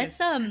 Anyways, let's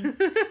bring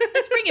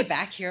it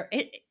back here.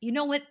 You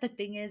know what the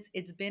thing is?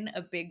 It's been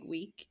a big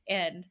week,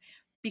 and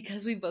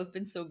because we've both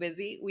been so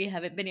busy, we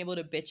haven't been able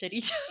to bitch at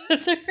each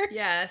other.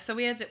 Yeah, so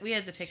we had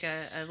to take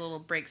a little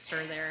break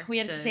stir there. We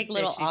had to take a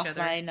little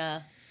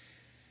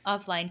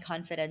offline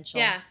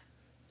confidential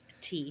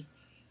tea.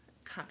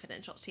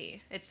 Confidential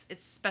tea. It's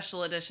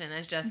special edition,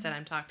 as Jess said.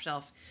 I'm top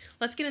shelf.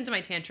 Let's get into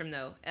my tantrum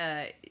though.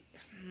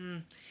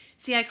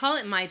 See, I call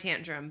it my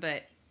tantrum,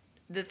 but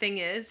the thing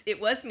is, it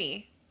was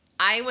me.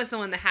 I was the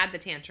one that had the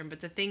tantrum, but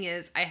the thing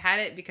is, I had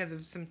it because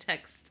of some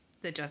text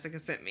that Jessica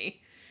sent me.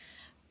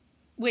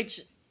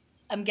 Which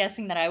I'm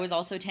guessing that I was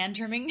also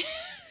tantruming.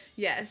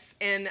 Yes,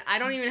 and I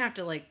don't even have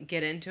to like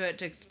get into it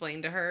to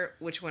explain to her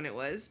which one it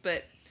was,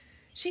 but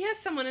she has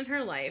someone in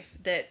her life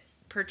that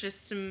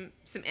purchased some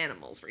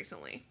animals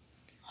recently.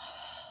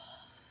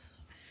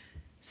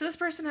 So this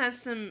person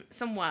has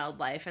some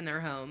wildlife in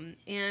their home,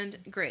 and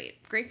great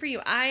for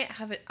you. I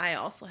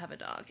also have a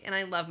dog, and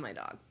I love my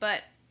dog,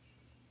 but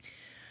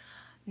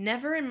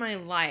never in my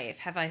life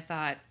have I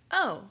thought,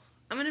 oh,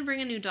 I'm going to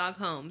bring a new dog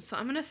home, so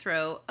I'm going to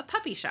throw a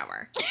puppy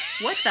shower.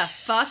 What the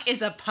fuck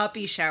is a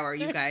puppy shower,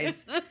 you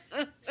guys?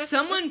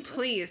 Someone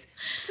please,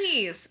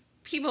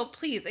 people,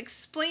 please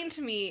explain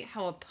to me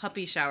how a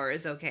puppy shower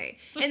is okay.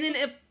 And then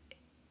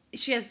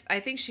I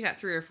think she got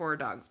 3 or 4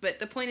 dogs, but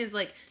the point is,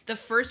 like, the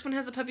first one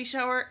has a puppy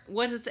shower.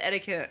 What is the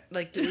etiquette?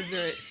 Like, is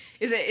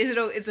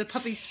it a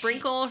puppy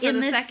sprinkle for the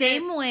second? In the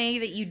same way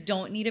that you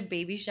don't need a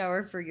baby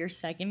shower for your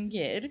second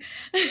kid.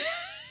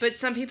 But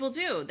some people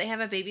do. They have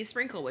a baby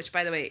sprinkle, which,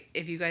 by the way,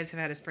 if you guys have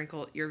had a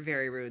sprinkle, you're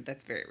very rude.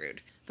 That's very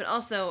rude. But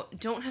also,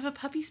 don't have a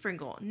puppy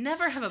sprinkle.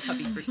 Never have a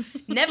puppy sprinkle.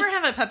 Never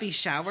have a puppy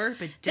shower,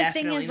 but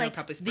definitely no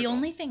puppy sprinkle. The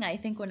only thing I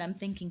think when I'm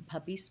thinking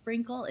puppy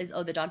sprinkle is,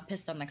 oh, the dog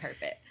pissed on the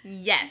carpet.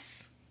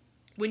 Yes.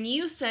 When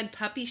you said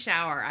puppy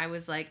shower, I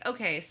was like,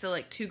 okay, so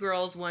like 2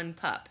 girls, 1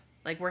 pup.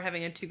 Like we're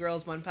having a 2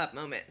 girls, 1 pup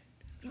moment.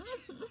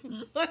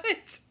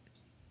 What?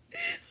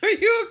 Are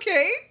you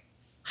okay?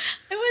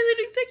 I wasn't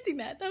expecting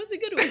that. That was a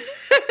good one.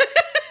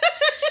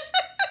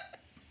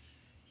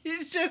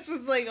 It just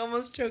was like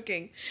almost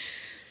choking.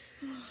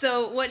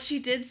 So what she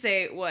did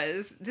say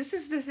was, this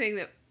is the thing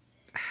that,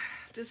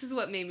 this is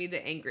what made me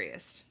the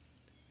angriest.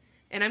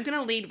 And I'm going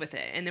to lead with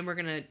it, and then we're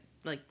going to,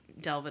 like,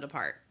 delve it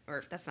apart.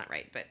 Or, that's not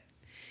right, but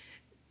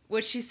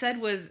what she said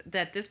was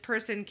that this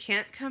person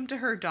can't come to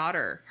her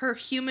daughter, her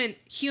human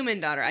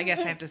daughter. I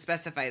guess I have to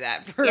specify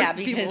that for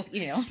because,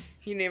 people.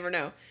 You never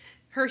know.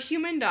 Her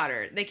human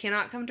daughter, they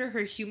cannot come to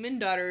her human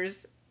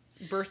daughter's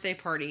birthday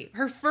party.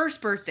 Her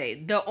first birthday,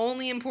 the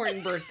only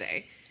important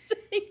birthday,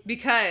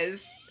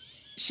 because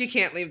she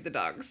can't leave the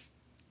dogs.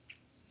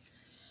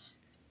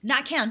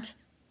 Not can't.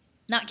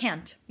 Not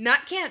can't.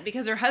 Not can't,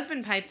 because her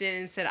husband piped in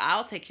and said,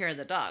 I'll take care of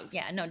the dogs.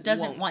 Yeah, no,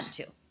 doesn't want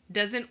to.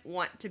 Doesn't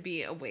want to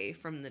be away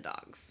from the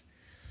dogs.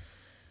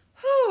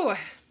 Whew.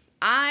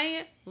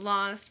 I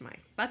lost my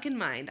fucking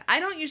mind. I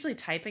don't usually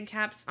type in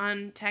caps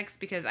on text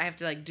because I have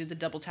to like do the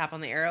double tap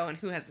on the arrow, and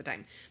who has the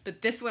time?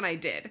 But this one I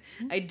did.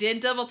 I did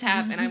double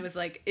tap, and I was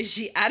like, is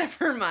she out of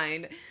her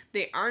mind?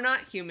 They are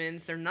not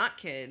humans. They're not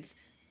kids.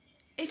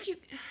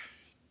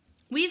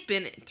 We've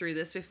been through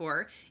this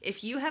before.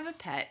 If you have a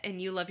pet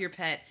and you love your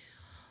pet,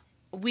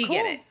 we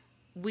get it.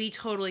 We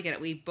totally get it.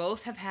 We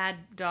both have had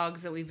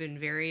dogs that we've been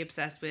very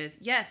obsessed with.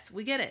 Yes,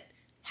 we get it.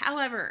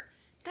 However,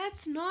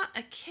 that's not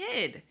a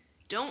kid.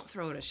 Don't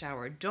throw it a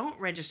shower. Don't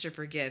register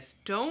for gifts.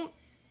 Don't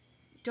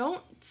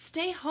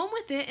stay home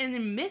with it and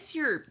then miss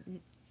your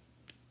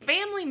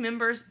family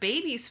member's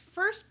baby's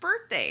first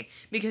birthday.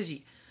 Because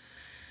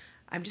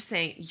I'm just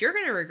saying, you're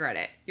going to regret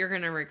it. You're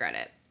going to regret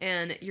it.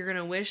 And you're going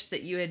to wish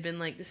that you had been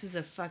like, this is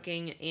a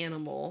fucking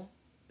animal.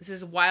 This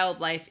is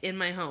wildlife in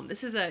my home.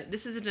 This is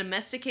a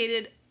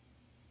domesticated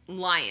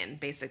lion,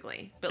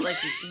 basically, but like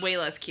way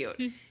less cute.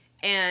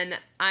 And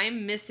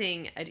I'm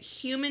missing a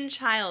human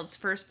child's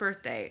first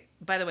birthday.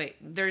 By the way,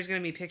 there's going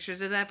to be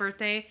pictures of that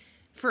birthday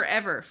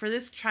forever. For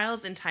this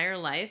child's entire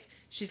life,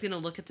 she's going to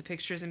look at the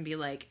pictures and be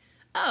like,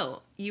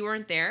 oh, you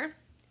weren't there?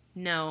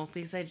 No,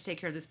 because I had to take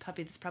care of this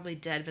puppy that's probably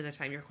dead by the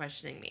time you're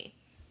questioning me.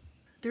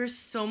 There's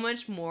so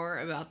much more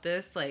about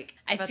this. Like,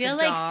 I feel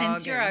like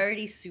since you're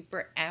already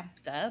super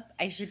amped up,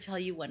 I should tell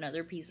you one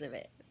other piece of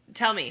it.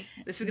 Tell me.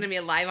 This is going to be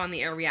a live on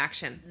the air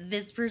reaction.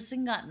 This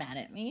person got mad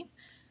at me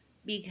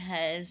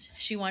because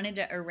she wanted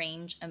to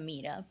arrange a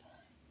meetup.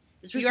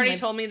 You already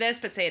told me this,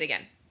 but say it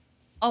again.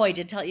 Oh, I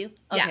did tell you?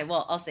 Okay, yeah.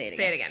 Well, I'll say it again.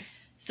 Say it again.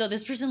 So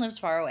this person lives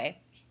far away,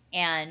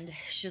 and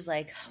she's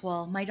like,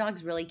 well, my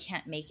dogs really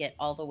can't make it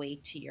all the way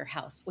to your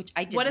house, which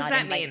I did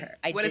not invite her.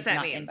 What does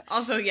that mean?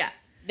 Also, yeah.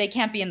 They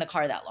can't be in the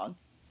car that long.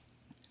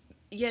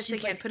 Yes, they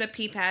can put a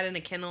pee pad in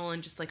a kennel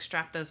and just like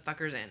strap those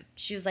fuckers in.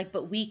 She was like,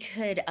 but we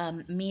could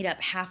meet up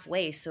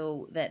halfway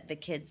so that the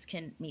kids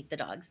can meet the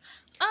dogs.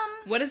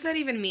 What does that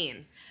even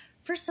mean?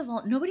 First of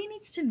all, nobody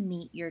needs to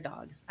meet your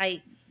dogs.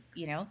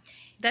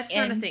 That's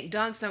not a thing.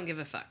 Dogs don't give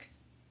a fuck.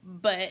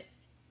 But,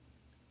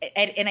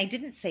 and I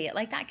didn't say it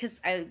like that because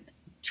I'm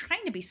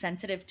trying to be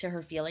sensitive to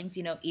her feelings,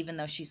 even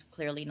though she's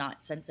clearly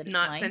not sensitive.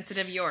 Not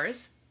sensitive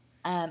yours.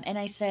 And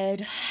I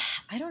said,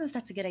 I don't know if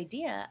that's a good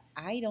idea.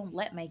 I don't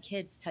let my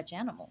kids touch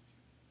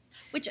animals.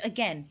 Which,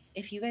 again,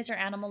 if you guys are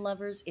animal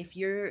lovers, if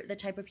you're the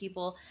type of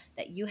people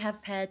that you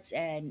have pets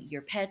and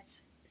your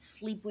pets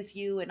sleep with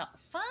you, and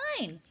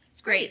fine.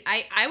 It's great.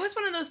 I was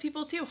one of those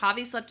people, too.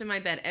 Javi slept in my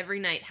bed every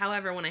night.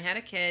 However, when I had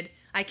a kid,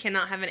 I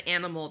cannot have an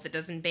animal that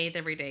doesn't bathe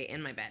every day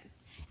in my bed.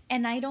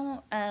 And I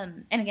don't,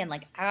 and again,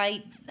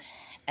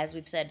 as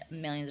we've said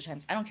millions of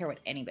times, I don't care what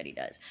anybody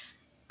does.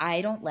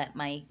 I don't let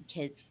my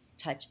kids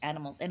touch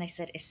animals. And I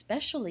said,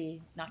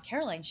 especially not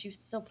Caroline. She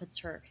still puts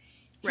her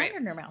hand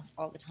in her mouth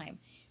all the time.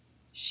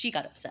 She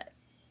got upset.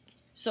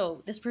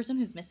 So this person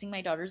who's missing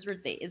my daughter's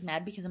birthday is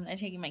mad because I'm not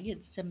taking my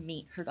kids to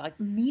meet her dogs.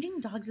 Meeting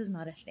dogs is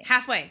not a thing.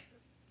 Halfway.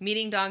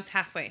 Meeting dogs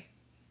halfway.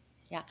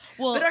 Yeah.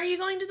 Well, but are you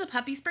going to the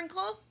puppy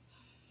sprinkle?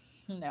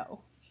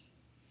 No.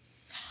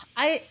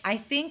 I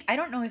think, I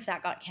don't know if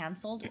that got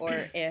canceled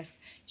or if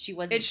she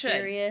wasn't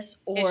serious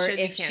or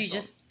if she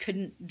just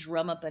couldn't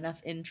drum up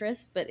enough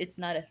interest, but it's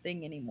not a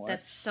thing anymore.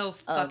 That's so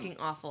fucking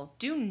awful.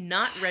 Do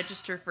not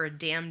register for a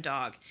damn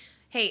dog.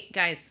 Hey,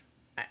 guys,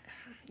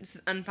 this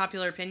is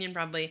unpopular opinion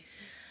probably.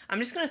 I'm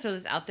just going to throw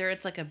this out there.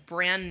 It's like a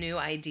brand new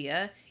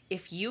idea.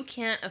 If you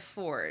can't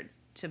afford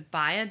to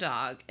buy a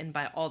dog and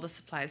buy all the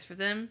supplies for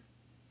them,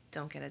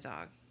 don't get a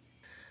dog.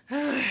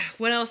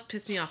 What else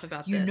pissed me off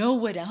about this? You know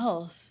what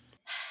else?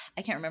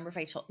 I can't remember if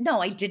I told...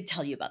 No, I did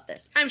tell you about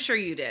this. I'm sure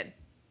you did.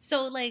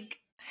 So,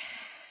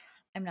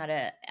 I'm not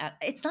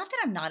it's not that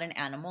I'm not an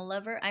animal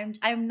lover.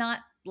 I'm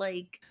not,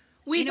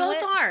 We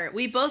both are.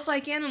 We both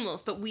like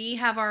animals, but we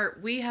have our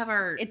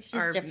It's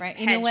just different.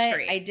 You know what?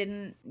 Straight. I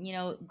didn't,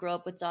 grow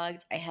up with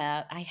dogs. I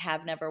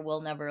have never, will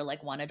never,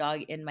 want a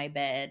dog in my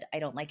bed. I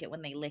don't like it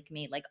when they lick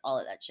me, all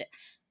of that shit.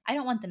 I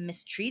don't want them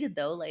mistreated,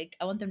 though.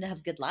 I want them to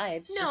have good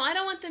lives. No, I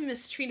don't want them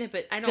mistreated,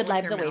 but I don't want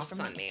lives their away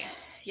from on me.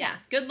 Yeah,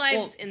 good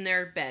lives in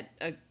their bed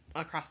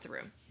across the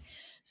room.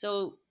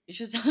 So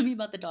she was telling me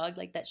about the dog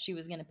like that she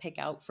was going to pick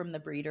out from the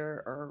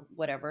breeder or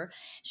whatever.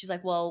 She's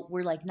like, well,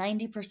 we're like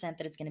 90%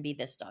 that it's going to be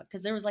this dog,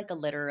 because there was like a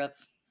litter of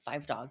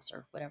 5 dogs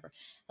or whatever.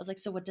 I was like,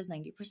 so what does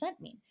 90%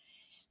 mean?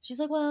 She's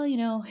like, well,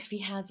 if he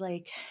has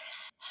like,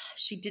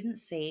 she didn't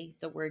say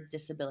the word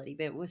disability,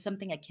 but it was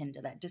something akin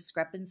to that,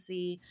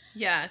 discrepancy.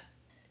 Yeah.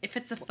 If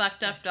it's a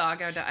fucked up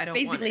dog, I don't want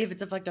Basically, it. if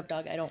it's a fucked up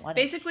dog, I don't want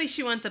it. Basically,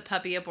 she wants a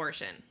puppy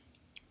abortion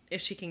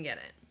if she can get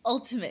it.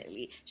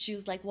 Ultimately, she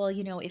was like, well,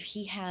 if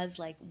he has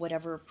like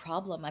whatever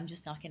problem, I'm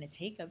just not going to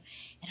take him.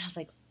 And I was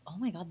like, oh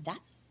my God,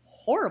 that's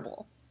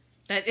horrible.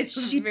 That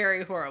is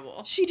very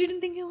horrible. She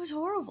didn't think it was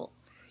horrible.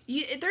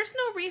 There's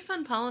no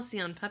refund policy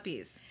on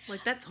puppies.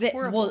 Like, that's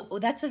horrible. Well,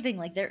 that's the thing.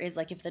 Like, there is,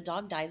 like, if the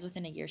dog dies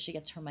within a year, she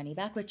gets her money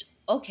back, which,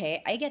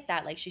 okay, I get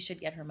that. Like, she should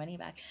get her money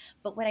back.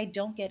 But what I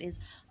don't get is,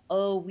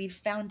 oh, we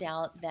found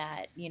out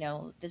that,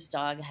 this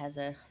dog has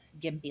a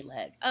gimpy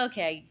leg.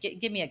 Okay,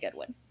 give me a good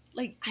one.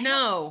 Like,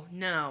 no.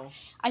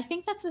 I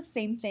think that's the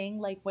same thing.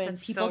 Like, when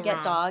That's people so get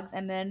wrong. dogs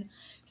and then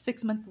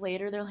 6 months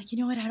later, they're like, you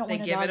know what? I don't They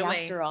want a give dog it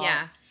away. after all.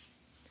 Yeah.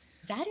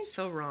 That is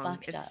so wrong.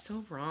 fucked up. It's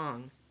so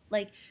wrong.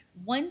 Like,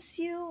 once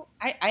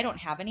I don't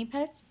have any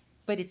pets,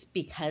 but it's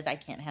because I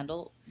can't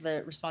handle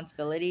the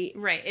responsibility.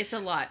 Right. It's a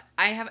lot.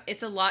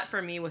 It's a lot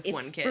for me with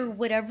one kid. For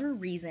whatever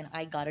reason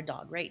I got a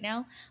dog right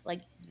now,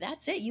 like,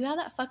 that's it. You have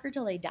that fucker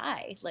till they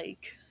die.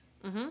 Like,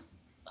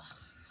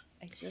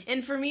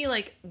 And for me,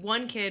 like,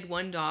 one kid,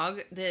 one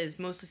dog that is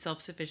mostly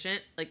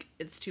self-sufficient, like,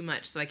 it's too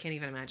much, so I can't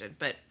even imagine.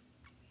 But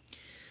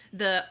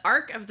the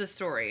arc of the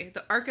story,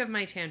 the arc of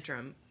my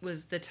tantrum,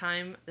 was the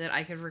time that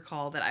I could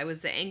recall that I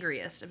was the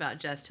angriest about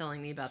Jess telling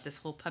me about this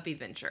whole puppy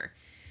venture.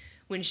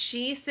 When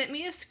she sent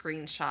me a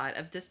screenshot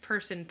of this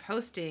person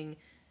posting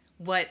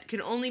what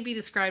could only be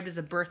described as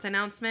a birth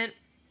announcement,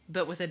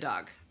 but with a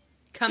dog.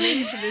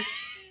 Coming to this,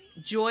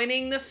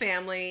 joining the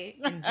family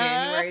in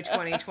January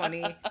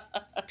 2020,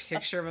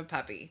 picture of a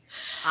puppy.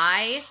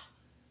 I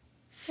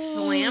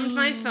slammed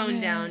my phone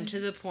down to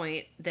the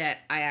point that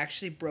I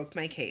actually broke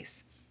my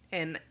case.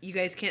 And you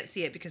guys can't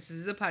see it because this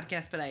is a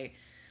podcast, but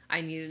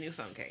I need a new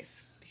phone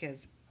case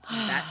because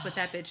that's what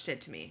that bitch did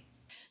to me.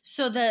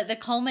 So the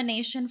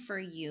culmination for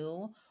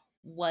you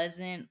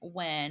wasn't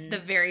when the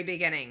very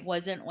beginning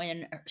wasn't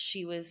when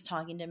she was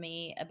talking to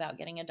me about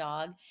getting a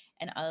dog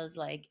and I was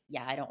like,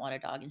 yeah, I don't want a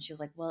dog, and she was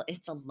like, well,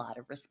 it's a lot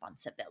of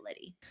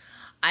responsibility.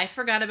 I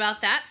forgot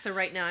about that, so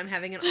right now I'm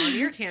having an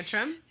on-ear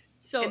tantrum.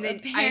 So and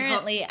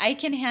apparently I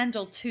can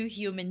handle 2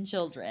 human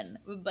children,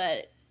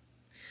 but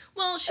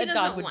well, she doesn't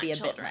dog would want be a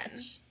children. bit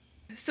much.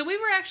 So we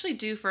were actually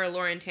due for a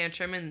Lauren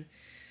tantrum, and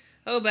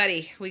oh,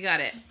 buddy, we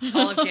got it.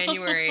 All of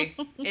January,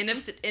 end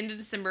of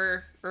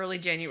December, early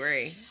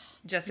January.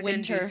 Jessica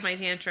induced my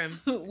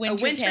tantrum.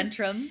 Winter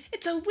tantrum.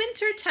 It's a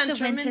winter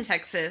tantrum in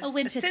Texas. A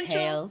winter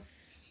tale.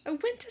 A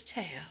winter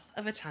tale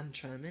of a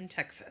tantrum in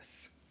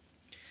Texas.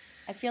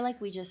 I feel like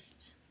we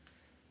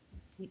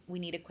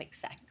need a quick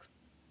sec.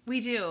 We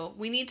do.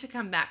 We need to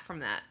come back from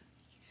that.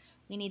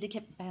 We need to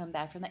come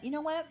back from that. You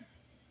know what?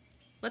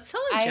 Let's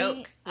tell a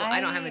joke. Well, I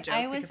don't have a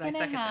joke because I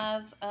suck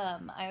at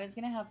them. I was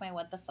gonna have my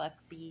what the fuck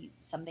be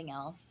something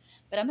else,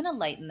 but I'm gonna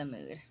lighten the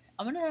mood.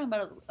 I'm gonna talk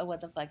about a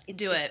what the fuck.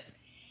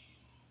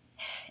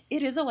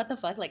 It is a what the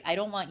fuck. Like, I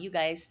don't want you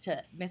guys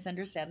to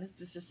misunderstand this.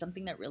 This is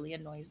something that really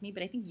annoys me,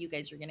 but I think you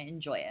guys are gonna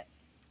enjoy it.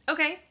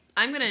 Okay.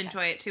 I'm going to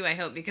enjoy it too, I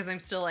hope, because I'm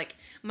still like,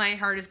 my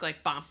heart is going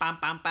bump,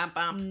 bump, bump, bump,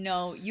 bump.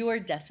 No, you are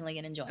definitely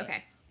going to enjoy it.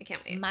 Okay. I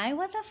can't wait. My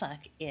what the fuck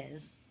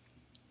is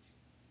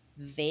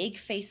vague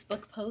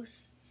Facebook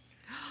posts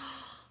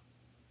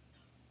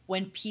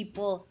when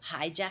people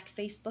hijack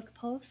Facebook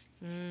posts.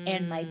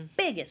 And my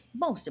biggest,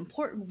 most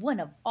important one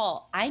of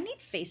all, I need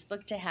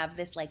Facebook to have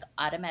this like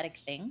automatic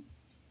thing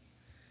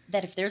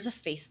that if there's a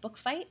Facebook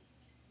fight,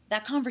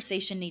 that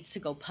conversation needs to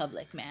go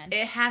public, man.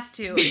 It has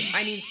to.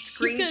 I need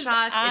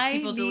screenshots. If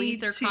people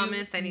delete their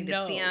comments, I need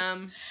to see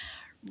them.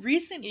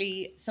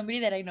 Recently,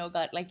 somebody that I know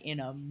got like in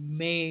a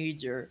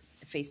major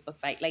Facebook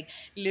fight. Like,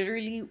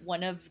 literally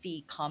one of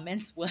the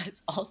comments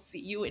was, I'll see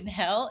you in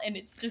hell, and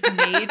it's just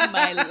made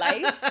my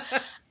life.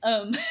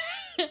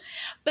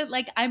 But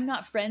like, I'm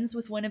not friends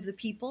with one of the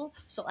people,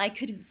 so I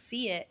couldn't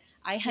see it.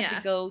 I had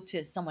to go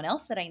to someone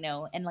else that I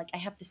know, and like, I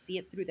have to see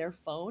it through their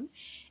phone.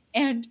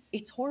 And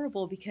it's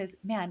horrible because,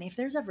 man, if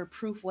there's ever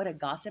proof what a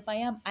gossip I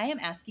am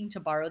asking to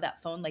borrow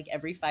that phone like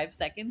every 5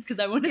 seconds because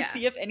I want to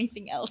see if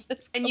anything else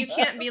has come And you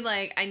can't up. be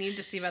like, I need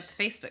to see about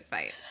the Facebook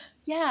fight.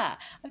 Yeah. I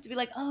have to be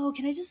like, oh,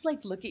 can I just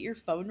like look at your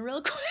phone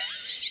real quick?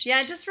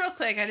 Yeah, just real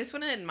quick. I just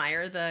want to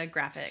admire the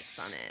graphics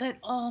on it. But,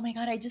 oh my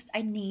God,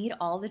 I need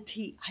all the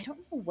tea. I don't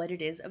know what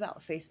it is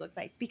about Facebook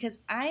fights because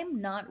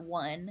I'm not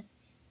one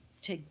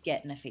to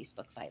get in a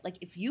Facebook fight. Like,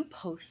 if you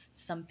post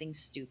something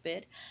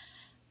stupid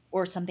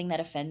or something that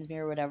offends me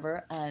or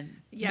whatever,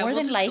 more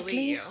than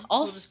likely,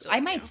 I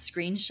might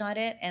screenshot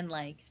it and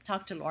like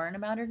talk to Lauren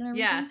about it and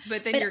everything. Yeah,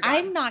 but then you're gone.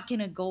 I'm not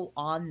gonna go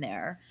on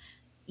there.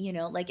 You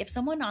know, like if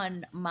someone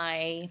on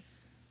my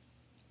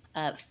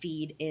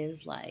feed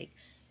is like,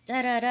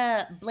 da da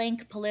da,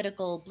 blank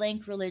political,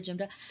 blank religion.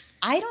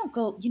 I don't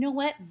go, you know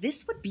what?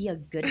 This would be a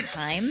good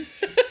time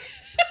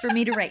for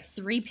me to write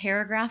 3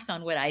 paragraphs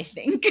on what I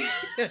think.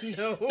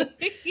 No.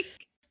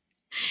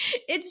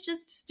 It's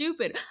just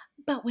stupid.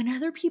 But when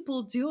other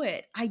people do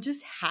it, I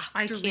just have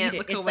I to can't read it.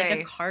 look It's away.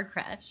 like a car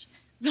crash.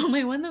 So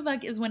my what the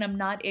fuck is when I'm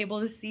not able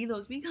to see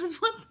those because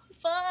what the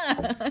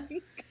fuck?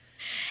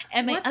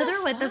 And my What the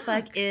other what the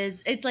fuck? fuck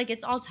is, it's like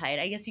it's all tied.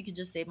 I guess you could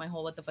just say my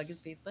whole what the fuck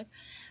is Facebook.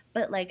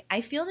 But like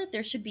I feel that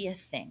there should be a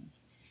thing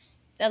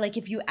that like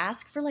if you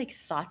ask for like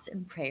thoughts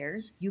and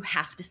prayers, you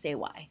have to say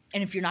why.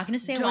 And if you're not going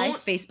to say why,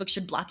 Don't- Facebook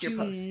should block your Do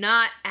post.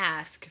 not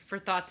ask for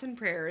thoughts and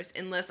prayers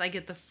unless I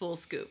get the full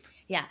scoop.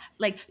 Yeah,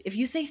 like if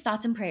you say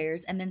thoughts and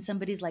prayers and then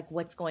somebody's like,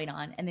 what's going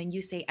on? And then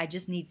you say, I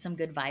just need some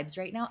good vibes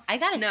right now. I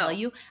gotta No. tell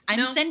you, I'm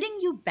No. sending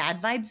you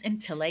bad vibes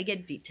until I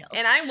get details.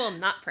 And I will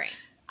not pray.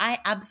 I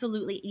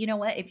absolutely, you know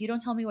what? If you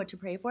don't tell me what to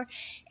pray for,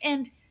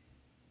 and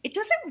it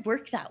doesn't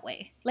work that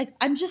way. Like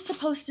I'm just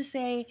supposed to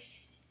say,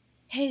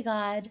 hey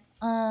God,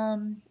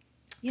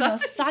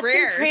 Thoughts and thoughts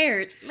prayers. and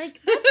prayers. Like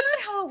that's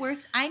not how it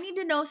works. I need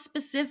to know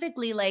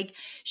specifically, like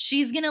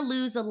she's gonna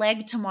lose a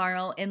leg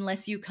tomorrow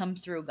unless you come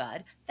through,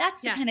 God.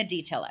 That's the Yeah. kind of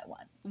detail I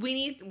want. We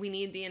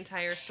need the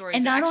entire story.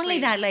 And But not only actually,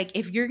 that, like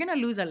if you're gonna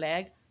lose a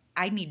leg,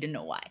 I need to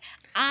know why.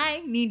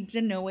 I need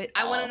to know it.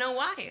 I want all. to know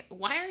why.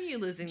 Why are you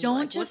losing? the Don't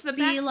leg? just What's the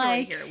be backstory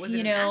like, here? Was you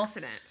it an know,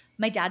 accident?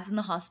 My dad's in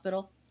the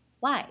hospital.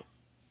 Why?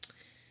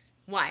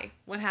 Why?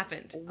 What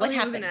happened? What It was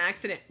happened? an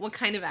accident. What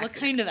kind of accident? What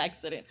kind of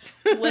accident?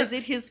 Was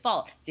it his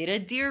fault? Did a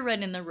deer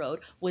run in the road?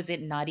 Was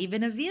it not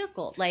even a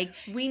vehicle? Like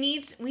We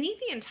need the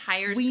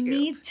entire we scoop.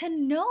 need to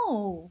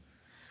know.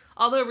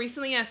 Although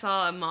recently I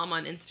saw a mom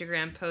on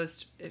Instagram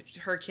post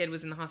her kid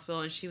was in the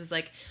hospital and she was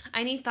like,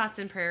 I need thoughts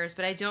and prayers,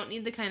 but I don't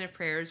need the kind of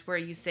prayers where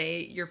you say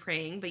you're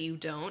praying, but you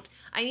don't.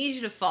 I need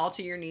you to fall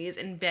to your knees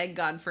and beg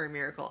God for a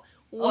miracle.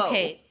 Whoa.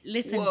 Okay,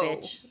 listen, Whoa.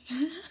 bitch.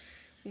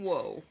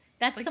 Whoa.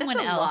 That's Like, someone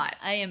that's a else. lot.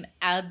 I am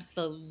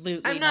absolutely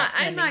I'm not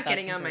sending thoughts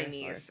getting and on my prayers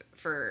knees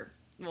for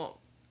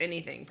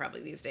anything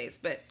probably these days,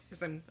 but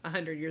because I'm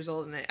 100 years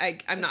old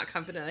and I'm not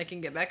confident I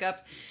can get back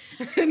up.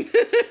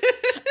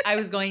 I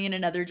was going in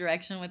another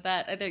direction with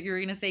that. I thought you were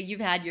going to say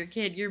you've had your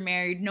kid, you're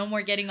married, no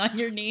more getting on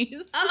your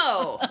knees.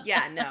 Oh,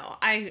 yeah, no,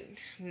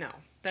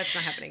 that's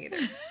not happening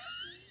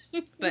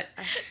either. But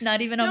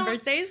Not even on Don't-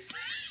 birthdays?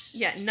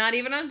 yeah, not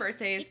even on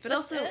birthdays, but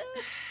also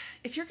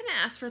if you're going to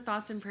ask for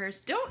thoughts and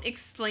prayers, don't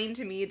explain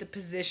to me the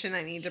position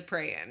I need to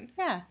pray in.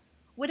 Yeah.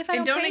 What if I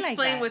And don't don't pray like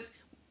explain that? with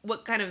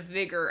what kind of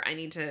vigor I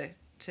need to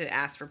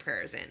ask for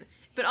prayers in.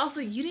 But also,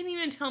 you didn't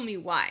even tell me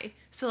why.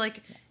 So,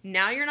 like,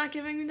 now you're not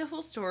giving me the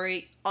full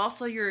story.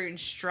 Also, you're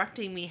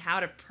instructing me how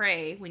to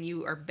pray when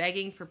you are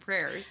begging for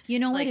prayers. You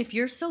know what? Like, If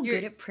you're so you're-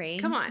 good at praying,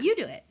 come on. you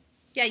do it.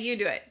 Yeah, you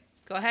do it.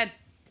 Go ahead.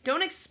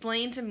 Don't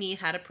explain to me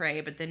how to pray,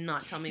 but then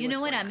not tell me You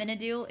know what I'm going going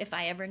to do if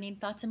I ever need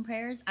thoughts and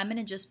prayers? I'm going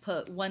to just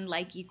put 1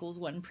 like equals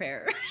 1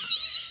 prayer.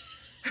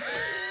 on.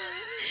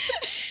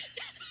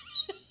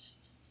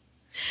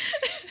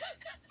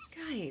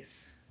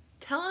 Guys,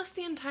 tell us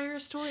the entire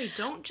story.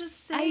 Don't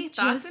just say I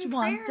thoughts just and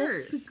want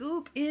prayers. the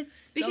scoop.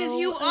 It's Because so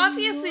you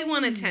obviously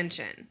want annoying.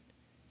 attention.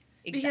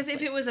 Because if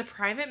Exactly. it was a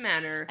private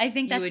matter, I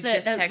think you that's would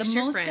just the text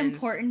your most friends.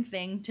 important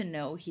thing to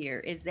know here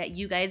is that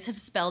you guys have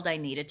spelled I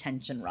need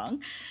attention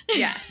wrong.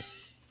 Yeah.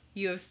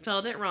 You have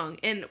spelled it wrong.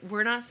 And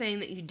we're not saying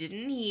that you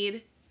didn't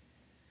need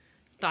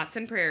thoughts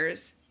and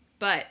prayers,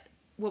 but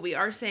what we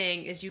are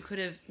saying is that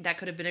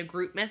could have been a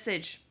group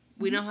message.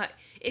 We know how,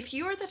 if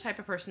you are the type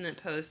of person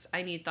that posts,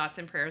 I need thoughts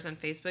and prayers on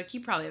Facebook, you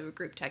probably have a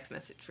group text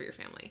message for your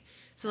family.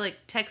 So, like,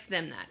 text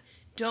them that.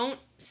 Don't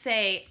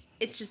say,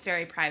 it's just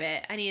very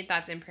private. I need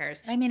thoughts and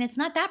prayers. I mean, it's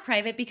not that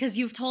private because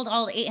you've told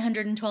all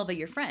 812 of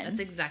your friends. That's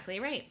exactly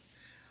right.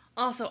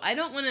 Also, I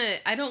don't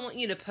want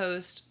you to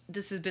post,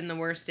 this has been the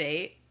worst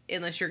day,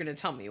 unless you're going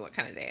to tell me what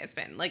kind of day it's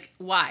been. Like,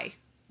 why?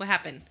 What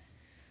happened?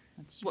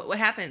 That's true. What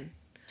happened?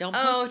 Don't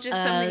Oh, post,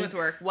 just something with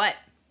work. What?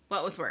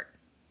 What with work?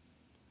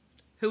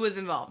 Who was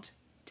involved?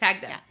 Tag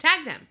them. Yeah.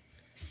 Tag them.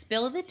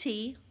 Spill the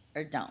tea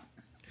or don't.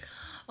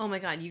 Oh my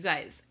God, you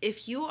guys.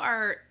 If you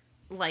are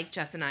like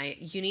Jess and I,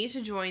 you need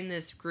to join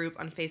this group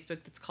on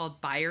Facebook that's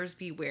called Buyers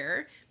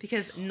Beware,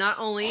 because not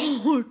only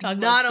Talk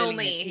about spilling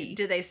the tea.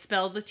 do they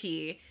spell the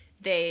tea,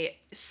 they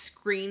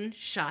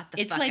screenshot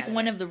the It's fuck like out of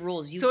one it. of the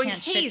rules. You So in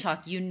can't case- shit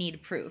talk. You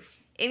need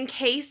proof. In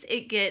case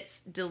it gets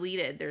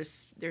deleted,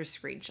 there's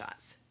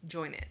screenshots.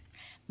 Join it.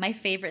 My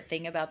favorite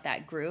thing about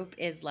that group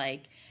is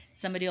like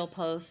somebody will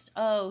post,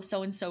 oh,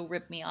 so-and-so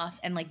ripped me off.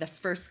 And like the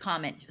first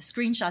comment,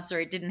 screenshots or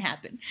it didn't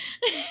happen.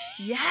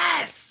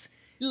 Yes.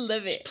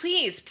 Love it.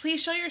 Please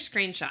show your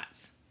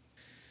screenshots.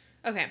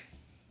 Okay.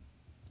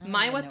 I don't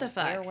My even what know the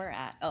fuck. Where we're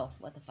at. Oh,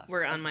 what the fuck.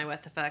 We're on my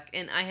what the fuck,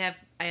 and I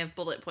have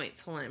bullet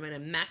points. Hold on, I'm gonna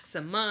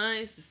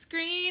maximize the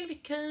screen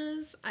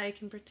because I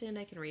can pretend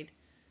I can read.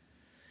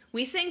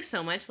 We sang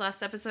so much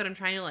last episode. I'm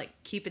trying to like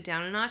keep it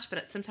down a notch,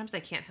 but sometimes I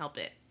can't help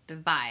it. The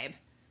vibe.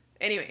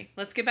 Anyway,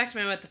 let's get back to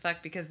my what the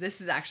fuck because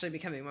this is actually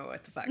becoming my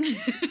what the fuck.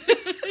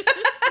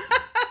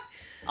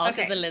 All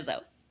Okay. because of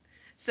Lizzo.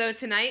 So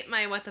tonight,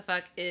 my what the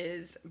fuck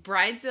is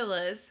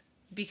Bridezillas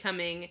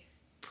becoming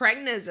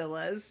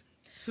Pregnazillas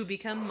who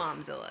become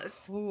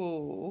Momzillas.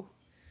 Ooh.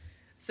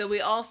 So we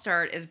all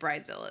start as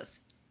Bridezillas.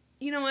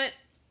 You know what?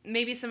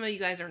 Maybe some of you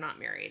guys are not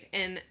married.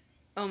 And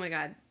oh my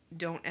God,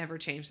 don't ever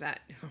change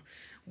that.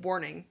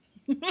 Warning.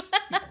 You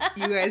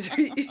guys,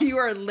 you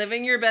are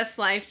living your best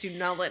life. Do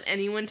not let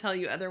anyone tell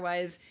you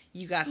otherwise.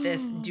 You got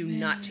this. Do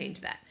not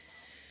change that.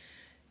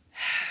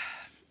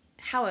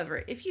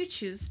 However, if you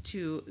choose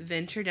to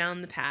venture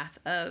down the path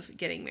of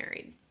getting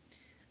married,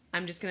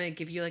 I'm just going to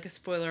give you like a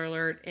spoiler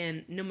alert.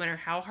 And no matter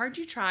how hard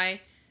you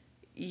try,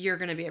 you're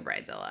going to be a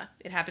bridezilla.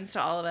 It happens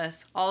to all of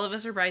us. All of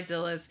us are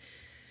bridezillas.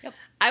 Yep.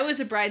 I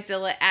was a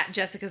bridezilla at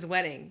Jessica's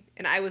wedding,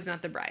 and I was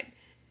not the bride.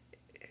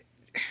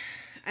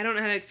 I don't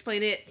know how to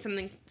explain it.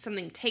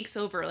 Something takes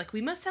over. Like,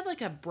 we must have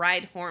like a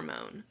bride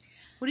hormone.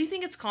 What do you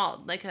think it's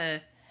called? Like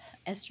a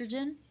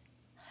Estrogen?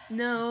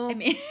 No. I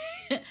mean,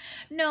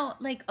 no,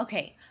 like,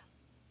 okay.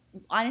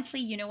 Honestly,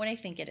 you know what I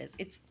think it is?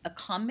 It's a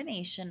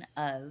combination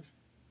of,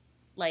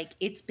 like,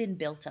 it's been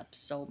built up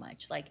so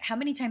much. Like, how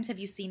many times have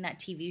you seen that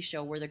TV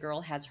show where the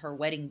girl has her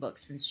wedding book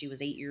since she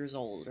was 8 years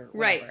old or whatever?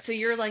 Right. So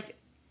you're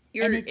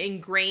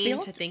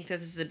ingrained to think that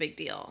this is a big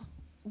deal.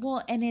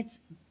 Well, and it's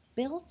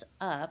built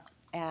up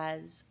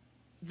as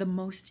the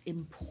most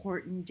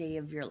important day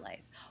of your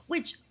life,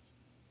 which,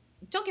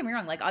 don't get me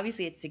wrong, like,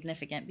 obviously it's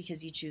significant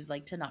because you choose,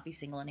 like, to not be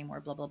single anymore,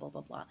 blah, blah, blah,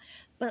 blah, blah.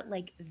 But,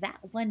 like, that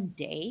one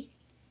day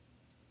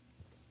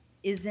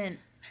isn't...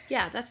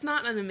 Yeah, that's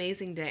not an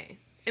amazing day.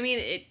 I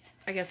mean,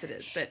 I guess it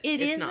is, but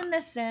it's is not. In the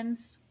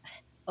sense,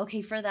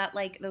 okay, for that,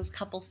 like, those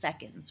couple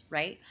seconds,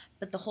 right?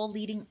 But the whole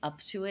leading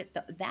up to it,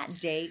 that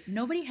day,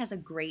 nobody has a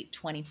great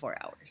 24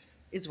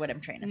 hours, is what I'm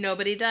trying to say.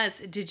 Nobody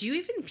does. Did you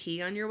even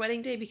pee on your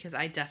wedding day? Because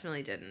I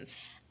definitely didn't.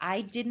 I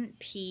didn't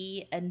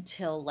pee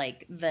until,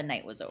 like, the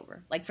night was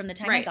over. Like, from the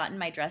time Right. I got in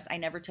my dress, I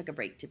never took a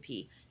break to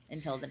pee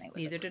until the night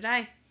was Neither over. did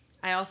I.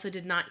 I also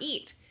did not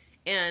eat.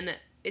 And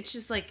it's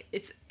just like,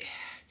 it's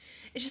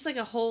just like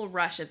a whole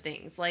rush of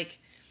things. Like,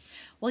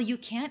 well, you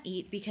can't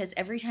eat because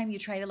every time you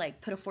try to, like,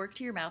 put a fork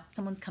to your mouth,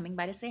 someone's coming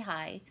by to say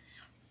hi.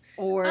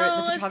 Or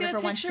the photographer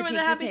wants to take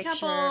your picture.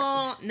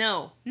 Couple.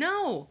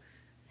 No.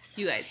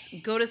 You guys,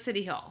 go to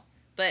City Hall.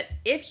 But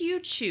if you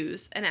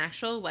choose an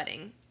actual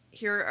wedding,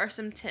 here are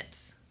some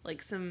tips.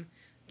 Like some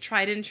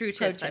tried and true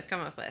tips I've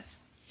come up with.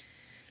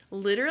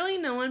 Literally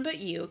no one but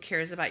you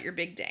cares about your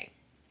big day.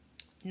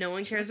 No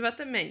one cares about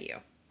the menu.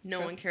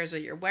 No one cares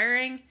what you're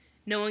wearing.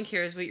 No one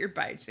cares what your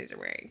bridesmaids are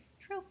wearing.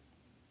 True.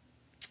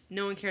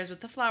 No one cares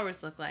what the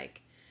flowers look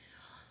like.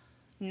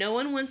 No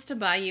one wants to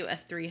buy you a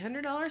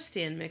 $300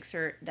 stand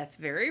mixer. That's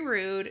very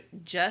rude.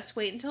 Just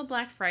wait until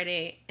Black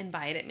Friday and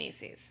buy it at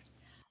Macy's.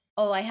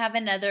 Oh, I have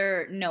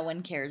another no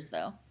one cares,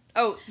 though.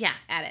 Oh, yeah,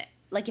 add it.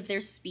 Like, if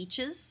there's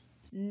speeches,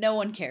 no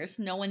one cares.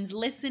 No one's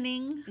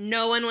listening.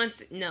 No one wants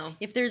to, no.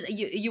 If there's,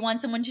 you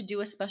want someone to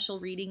do a special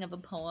reading of a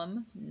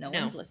poem, no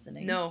one's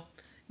listening. No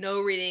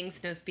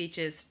readings, no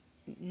speeches,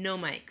 no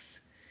mics.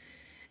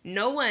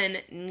 No one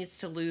needs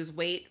to lose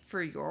weight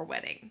for your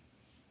wedding.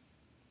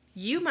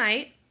 You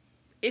might,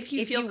 if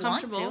you feel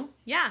comfortable. Want to.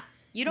 Yeah.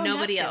 You don't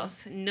Nobody have to.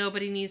 else.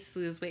 Nobody needs to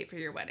lose weight for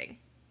your wedding.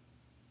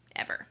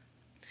 Ever.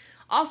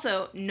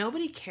 Also,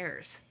 nobody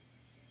cares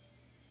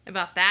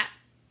about that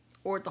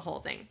or the whole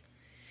thing.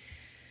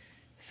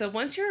 So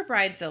once you're a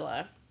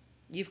bridezilla,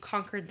 you've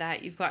conquered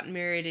that, you've gotten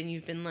married, and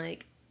you've been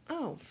like,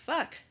 oh,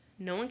 fuck,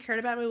 no one cared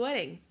about my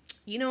wedding.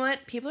 You know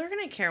what? People are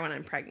going to care when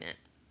I'm pregnant.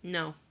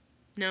 No.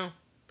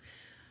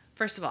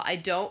 First of all, I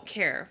don't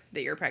care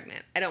that you're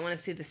pregnant. I don't want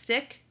to see the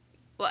stick.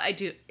 Well, I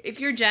do.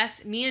 If you're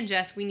Jess, me and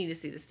Jess, we need to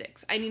see the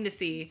sticks. I need to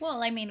see.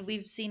 Well, I mean,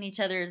 we've seen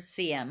each other's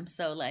CM,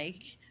 so,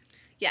 like.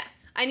 Yeah.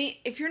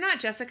 If you're not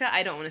Jessica,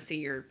 I don't want to see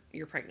your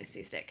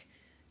pregnancy stick.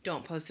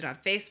 Don't post it on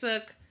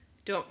Facebook.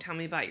 Don't tell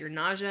me about your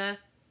nausea.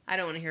 I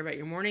don't want to hear about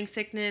your morning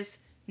sickness.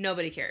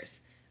 Nobody cares.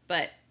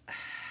 But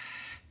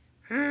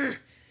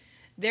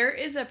there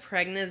is a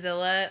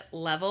Pregnazilla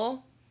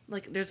level.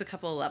 Like, there's a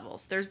couple of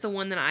levels. There's the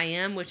one that I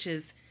am, which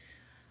is,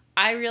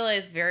 I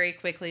realized very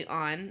quickly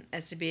on,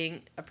 as to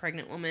being a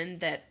pregnant woman,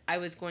 that I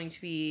was going to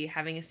be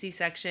having a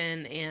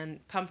C-section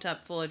and pumped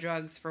up full of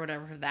drugs for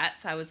whatever of that.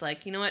 So I was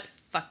like, you know what?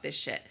 Fuck this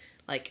shit.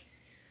 Like,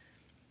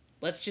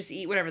 let's just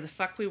eat whatever the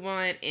fuck we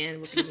want,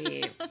 and we're gonna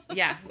be,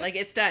 yeah, like,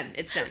 it's done.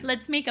 It's done.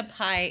 Let's make a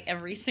pie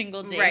every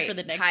single day for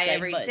the next pie 9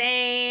 every months.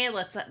 day.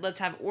 Let's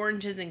have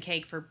oranges and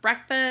cake for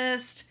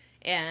breakfast.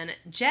 And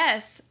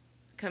Jess,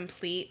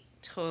 complete,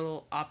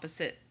 total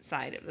opposite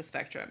side of the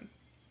spectrum.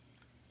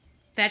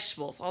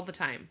 Vegetables all the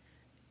time.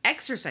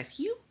 Exercise.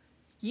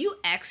 You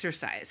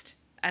exercised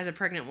as a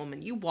pregnant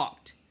woman. You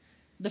walked.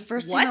 The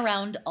first time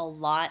around, a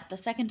lot. The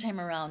second time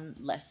around,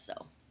 less so.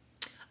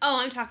 Oh,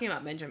 I'm talking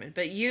about Benjamin.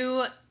 But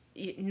you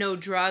no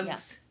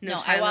drugs, no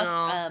Tylenol,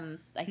 I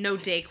walked, no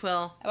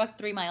Dayquil. I walked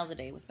 3 miles a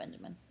day with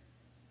Benjamin.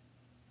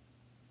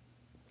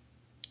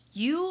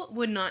 You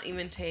would not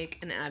even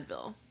take an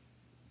Advil.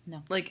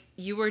 No. Like,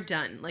 you were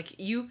done. Like,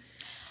 you...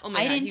 Oh my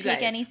God, I didn't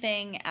take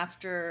anything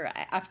after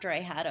I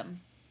had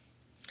him.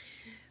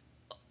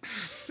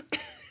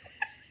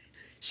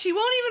 She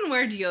won't even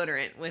wear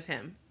deodorant with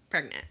him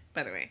pregnant,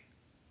 by the way.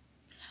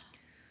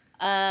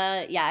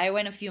 Yeah, I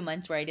went a few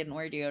months where I didn't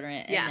wear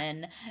deodorant, and Yeah.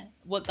 then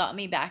what got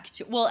me back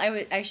to, well,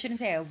 I shouldn't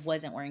say I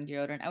wasn't wearing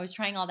deodorant. I was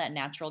trying all that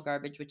natural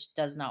garbage, which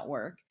does not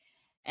work.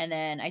 And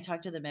then I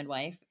talked to the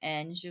midwife,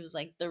 and she was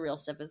like, "The real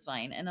stuff is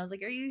fine." And I was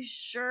like, "Are you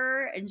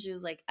sure?" And she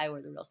was like, "I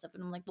wear the real stuff."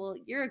 And I'm like, "Well,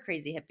 you're a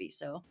crazy hippie,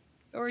 so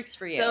it works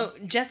for you." So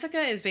Jessica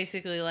is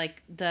basically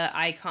like the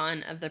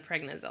icon of the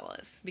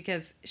Pregnazillas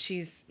because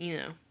she's, you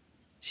know,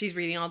 she's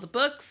reading all the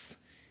books.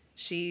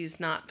 She's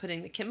not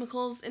putting the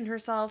chemicals in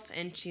herself,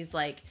 and she's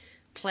like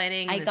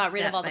planning. I got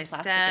rid of all the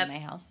plastic in my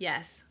house.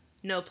 Yes,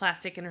 no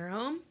plastic in her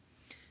home.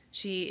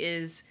 She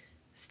is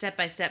step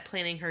by step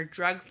planning her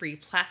drug-free,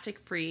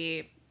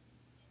 plastic-free.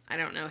 I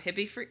don't know,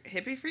 hippie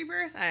free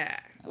birth.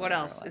 What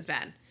else is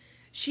bad?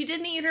 She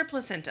didn't eat her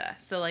placenta,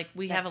 so like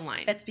we have a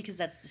line. That's because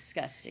that's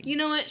disgusting. You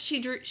know what? She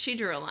drew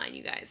a line,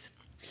 you guys.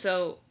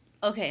 So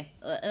okay,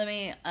 let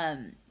me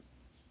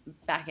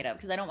back it up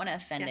because I don't want to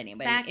offend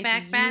anybody. Back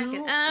if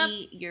it up. You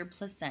eat your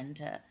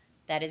placenta,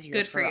 that is your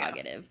Good for you.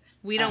 prerogative.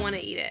 We don't want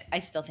to eat it. I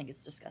still think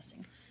it's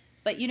disgusting.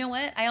 But you know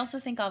what? I also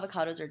think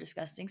avocados are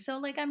disgusting. So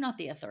like I'm not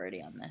the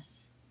authority on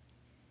this.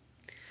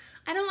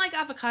 I don't like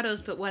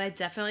avocados, but what I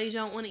definitely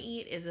don't want to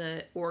eat is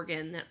an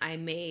organ that I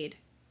made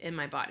in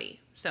my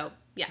body. So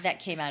yeah, that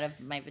came out of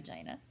my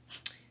vagina.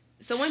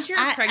 So once you're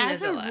a Pregnazilla,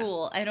 as a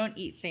rule, I don't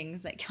eat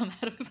things that come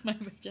out of my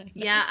vagina.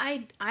 Yeah,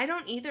 I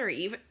don't either.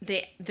 Even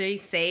they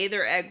say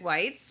they're egg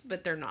whites,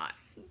 but they're not.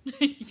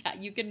 Yeah,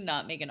 you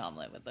cannot make an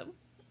omelet with them.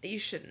 You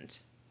shouldn't.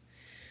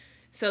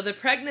 So the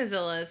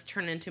Pregnazillas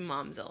turn into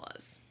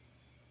Momzillas.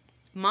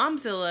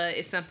 Momzilla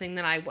is something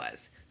that I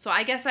was. So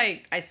I guess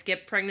I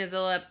skipped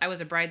Pregnazilla. I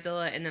was a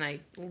Bridezilla, and then I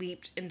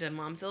leaped into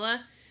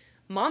Momzilla.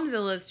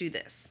 Momzillas do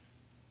this.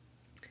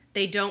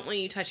 They don't want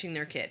you touching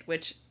their kid,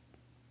 which,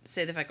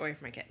 stay the fuck away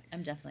from my kid.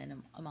 I'm definitely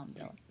a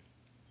Momzilla.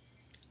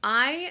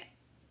 I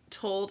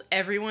told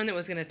everyone that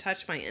was going to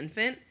touch my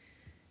infant,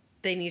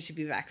 they need to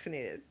be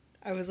vaccinated.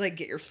 I was like,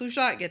 get your flu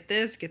shot, get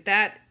this, get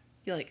that.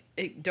 You're like,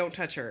 hey, don't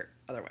touch her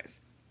otherwise.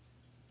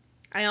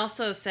 I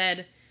also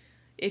said,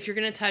 if you're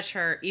going to touch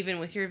her, even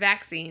with your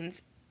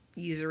vaccines,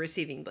 use a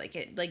receiving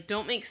blanket. Like,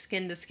 don't make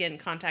skin-to-skin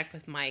contact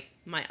with my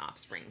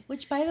offspring.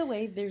 Which, by the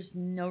way, there's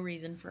no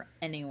reason for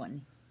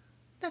anyone.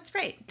 That's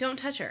right. Don't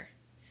touch her.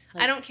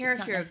 Like, I don't care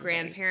if you're necessary.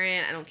 a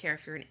grandparent. I don't care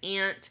if you're an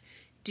aunt.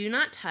 Do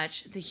not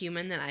touch the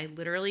human that I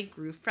literally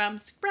grew from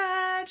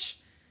scratch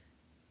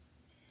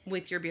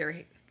with your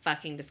bare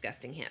fucking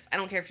disgusting hands. I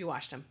don't care if you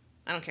washed them.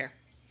 I don't care.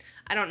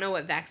 I don't know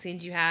what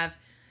vaccines you have.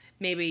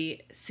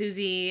 Maybe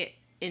Susie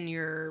in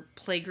your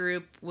play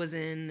group was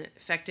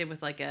infected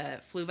with like a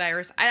flu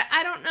virus.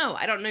 I don't know.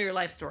 I don't know your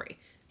life story.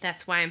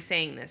 That's why I'm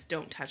saying this.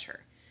 Don't touch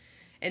her.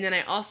 And then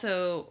I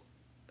also,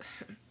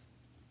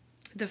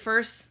 the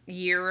first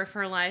year of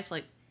her life,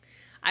 like,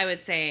 I would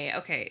say,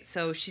 okay,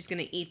 so she's going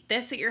to eat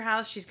this at your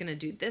house. She's going to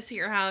do this at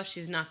your house.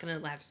 She's not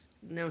going to have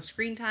no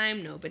screen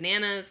time, no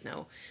bananas,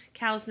 no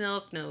cow's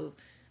milk, no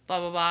blah,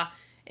 blah, blah.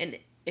 And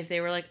if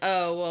they were like,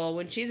 oh, well,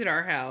 when she's at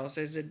our house,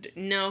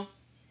 no.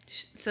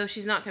 So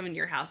she's not coming to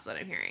your house, is what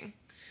I'm hearing.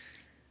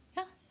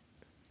 Yeah.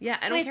 Yeah,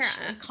 I don't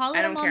care. Call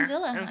it a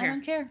Momzilla. I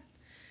don't care.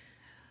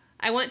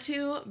 I want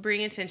to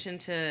bring attention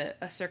to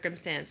a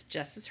circumstance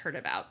Jess has heard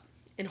about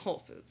in Whole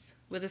Foods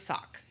with a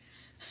sock.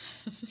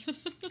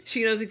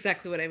 She knows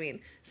exactly what I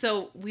mean.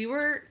 So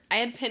I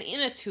had Penny in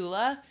a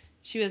Tula.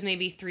 She was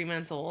maybe 3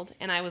 months old,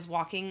 and I was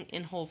walking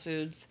in Whole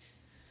Foods.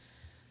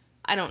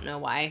 I don't know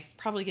why.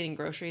 Probably getting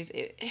groceries.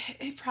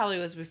 It probably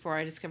was before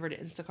I discovered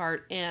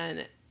Instacart.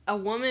 And a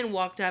woman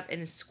walked up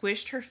and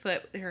squished her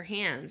foot with her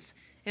hands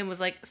and was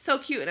like, so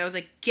cute. And I was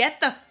like, get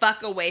the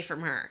fuck away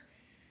from her.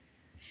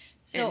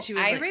 So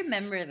I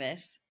remember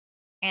this,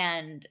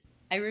 and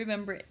I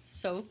remember it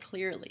so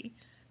clearly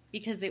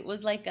because it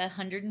was like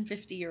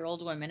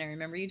 150-year-old woman. I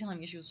remember you telling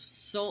me she was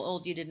so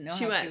old you didn't know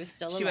she was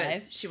still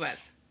alive. She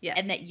was. Yes.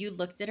 And that you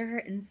looked at her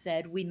and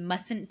said, we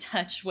mustn't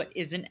touch what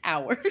isn't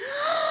ours.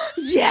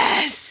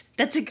 Yes!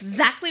 That's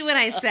exactly what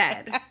I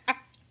said.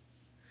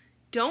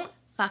 Don't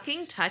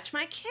fucking touch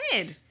my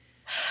kid.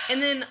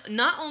 And then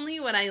not only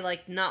would I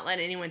like not let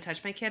anyone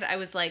touch my kid, I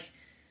was like,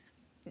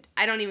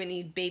 I don't even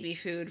need baby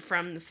food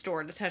from the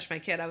store to touch my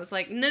kid. I was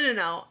like,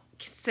 no,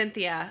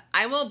 Cynthia,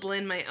 I will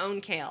blend my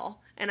own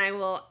kale and I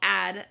will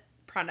add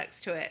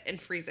products to it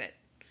and freeze it.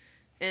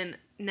 And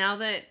now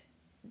that,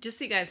 just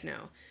so you guys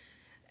know,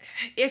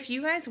 if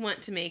you guys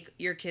want to make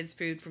your kids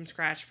food from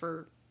scratch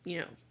for,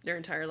 their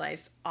entire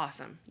lives,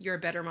 awesome. You're a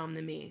better mom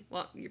than me.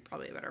 Well, you're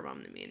probably a better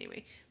mom than me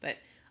anyway. But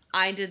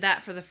I did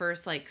that for the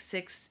first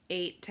 6,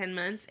 8, 10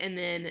 months. And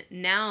then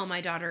now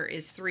my daughter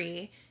is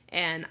 3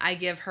 and I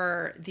give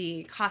her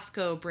the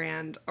Costco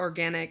brand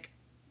organic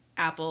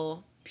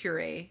apple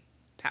puree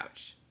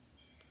pouch.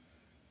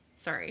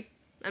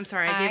 I'm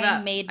sorry. I gave up.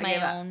 I made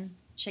my own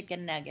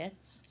chicken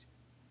nuggets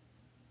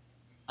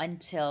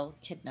until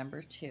kid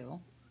number 2.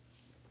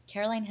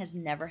 Caroline has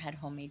never had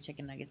homemade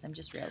chicken nuggets. I'm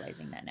just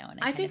realizing that now. And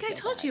I think I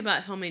told you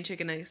about homemade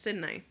chicken nuggets,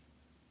 didn't I?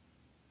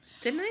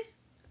 Didn't I?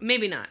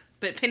 Maybe not.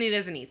 But Penny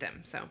doesn't eat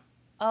them, so.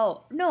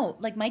 Oh, no,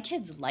 like my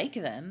kids like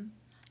them.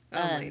 Oh,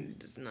 mine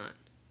does not.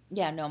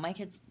 Yeah, no,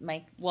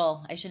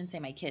 well, I shouldn't say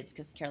my kids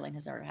because Caroline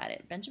has never had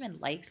it. Benjamin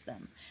likes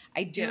them.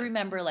 I do Yeah.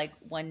 remember like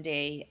one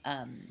day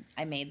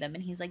I made them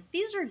and he's like,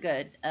 these are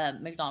good.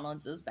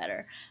 McDonald's is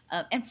better.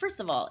 And first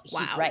of all, he's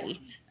Wow.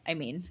 right. I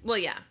mean, Well,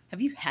 yeah. have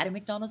you had a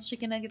McDonald's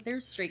chicken nugget?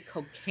 There's straight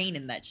cocaine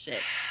in that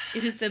shit.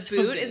 It is The so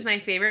boot good. is my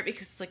favorite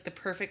because it's like the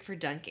perfect for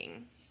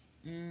dunking.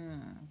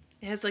 Mm.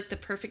 It has like the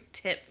perfect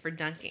tip for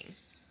dunking.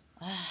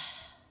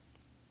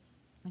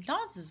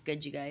 McDonald's is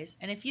good, you guys.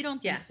 And if you don't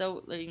think Yeah.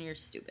 so, then you're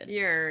stupid.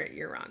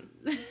 You're wrong.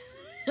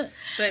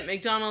 But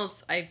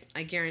McDonald's, I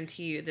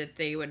guarantee you that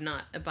they would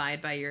not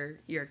abide by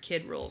your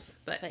kid rules.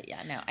 But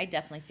yeah, no, I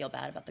definitely feel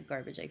bad about the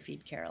garbage I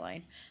feed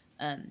Caroline,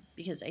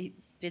 because I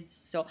did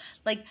so,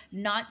 like,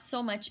 not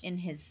so much in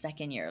his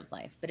second year of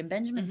life, but in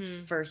Benjamin's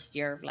first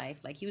year of life,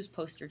 like he was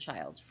poster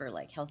child for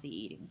like healthy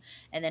eating,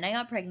 and then I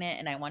got pregnant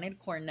and I wanted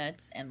corn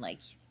nuts and like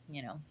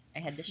I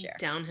had to share.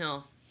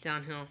 Downhill.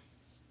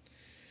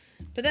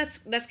 But that's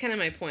kind of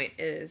my point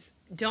is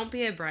don't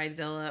be a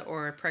bridezilla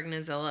or a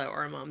pregnantzilla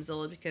or a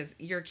momzilla because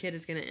your kid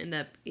is going to end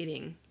up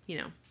eating,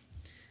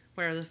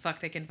 whatever the fuck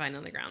they can find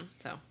on the ground.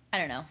 So I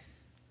don't know.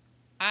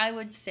 I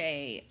would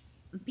say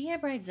be a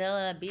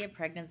bridezilla, be a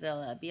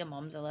pregnantzilla, be a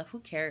momzilla. Who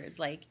cares?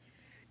 Like,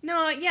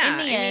 no, yeah. in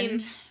the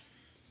end,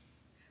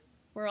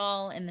 we're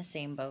all in the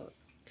same boat.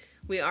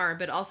 We are,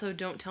 but also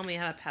don't tell me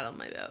how to paddle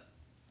my boat.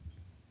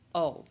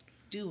 Oh,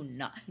 do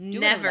not. Do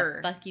Never.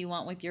 whatever the fuck you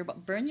want with your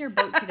boat. Burn your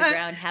boat to the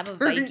ground. Have a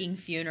Viking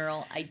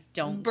funeral. I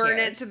don't burn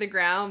care. it to the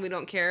ground. We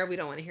don't care. We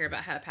don't want to hear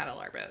about how to paddle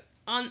our boat.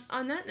 On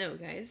that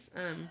note, guys,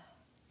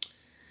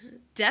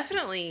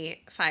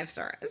 definitely 5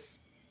 stars.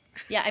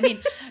 Yeah, I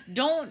mean,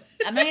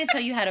 I'm not going to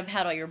tell you how to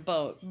paddle your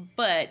boat,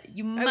 but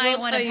you might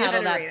want to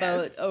paddle that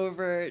boat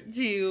over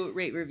to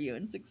rate, review,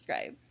 and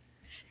subscribe.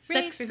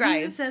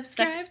 Subscribe.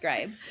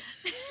 Subscribe.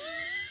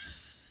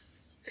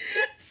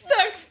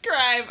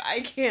 I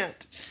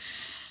can't.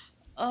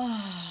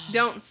 Oh.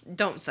 Don't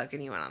suck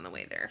anyone on the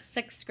way there.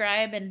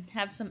 Subscribe and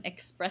have some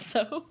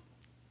espresso.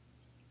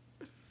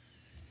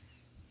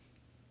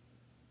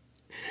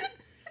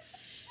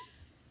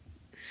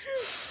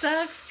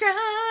 Subscribe.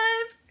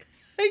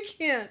 I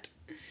can't.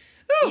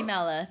 Ooh.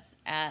 Email us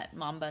at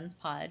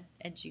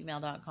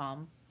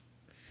mombunspod@gmail.com.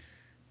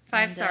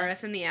 5-star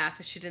us in the app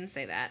if she didn't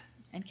say that.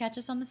 And catch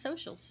us on the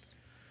socials.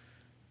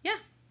 Yeah,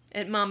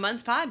 at Mom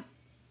Buns Pod.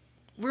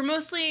 We're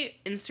mostly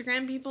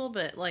Instagram people,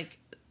 but like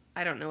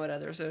I don't know what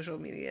other social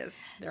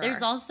medias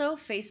There's also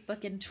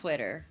Facebook and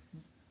Twitter,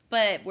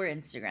 but we're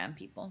Instagram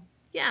people.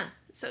 Yeah,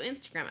 so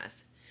Instagram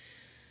us.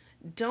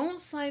 Don't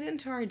slide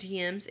into our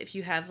DMs if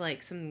you have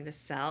like something to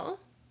sell.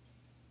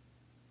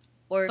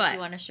 Or if you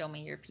want to show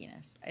me your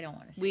penis. I don't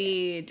want to see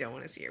it. We don't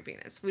want to see your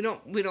penis. We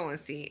don't want to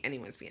see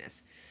anyone's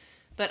penis.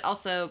 But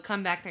also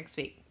come back next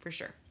week for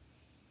sure.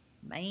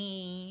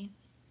 Bye.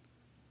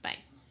 Bye.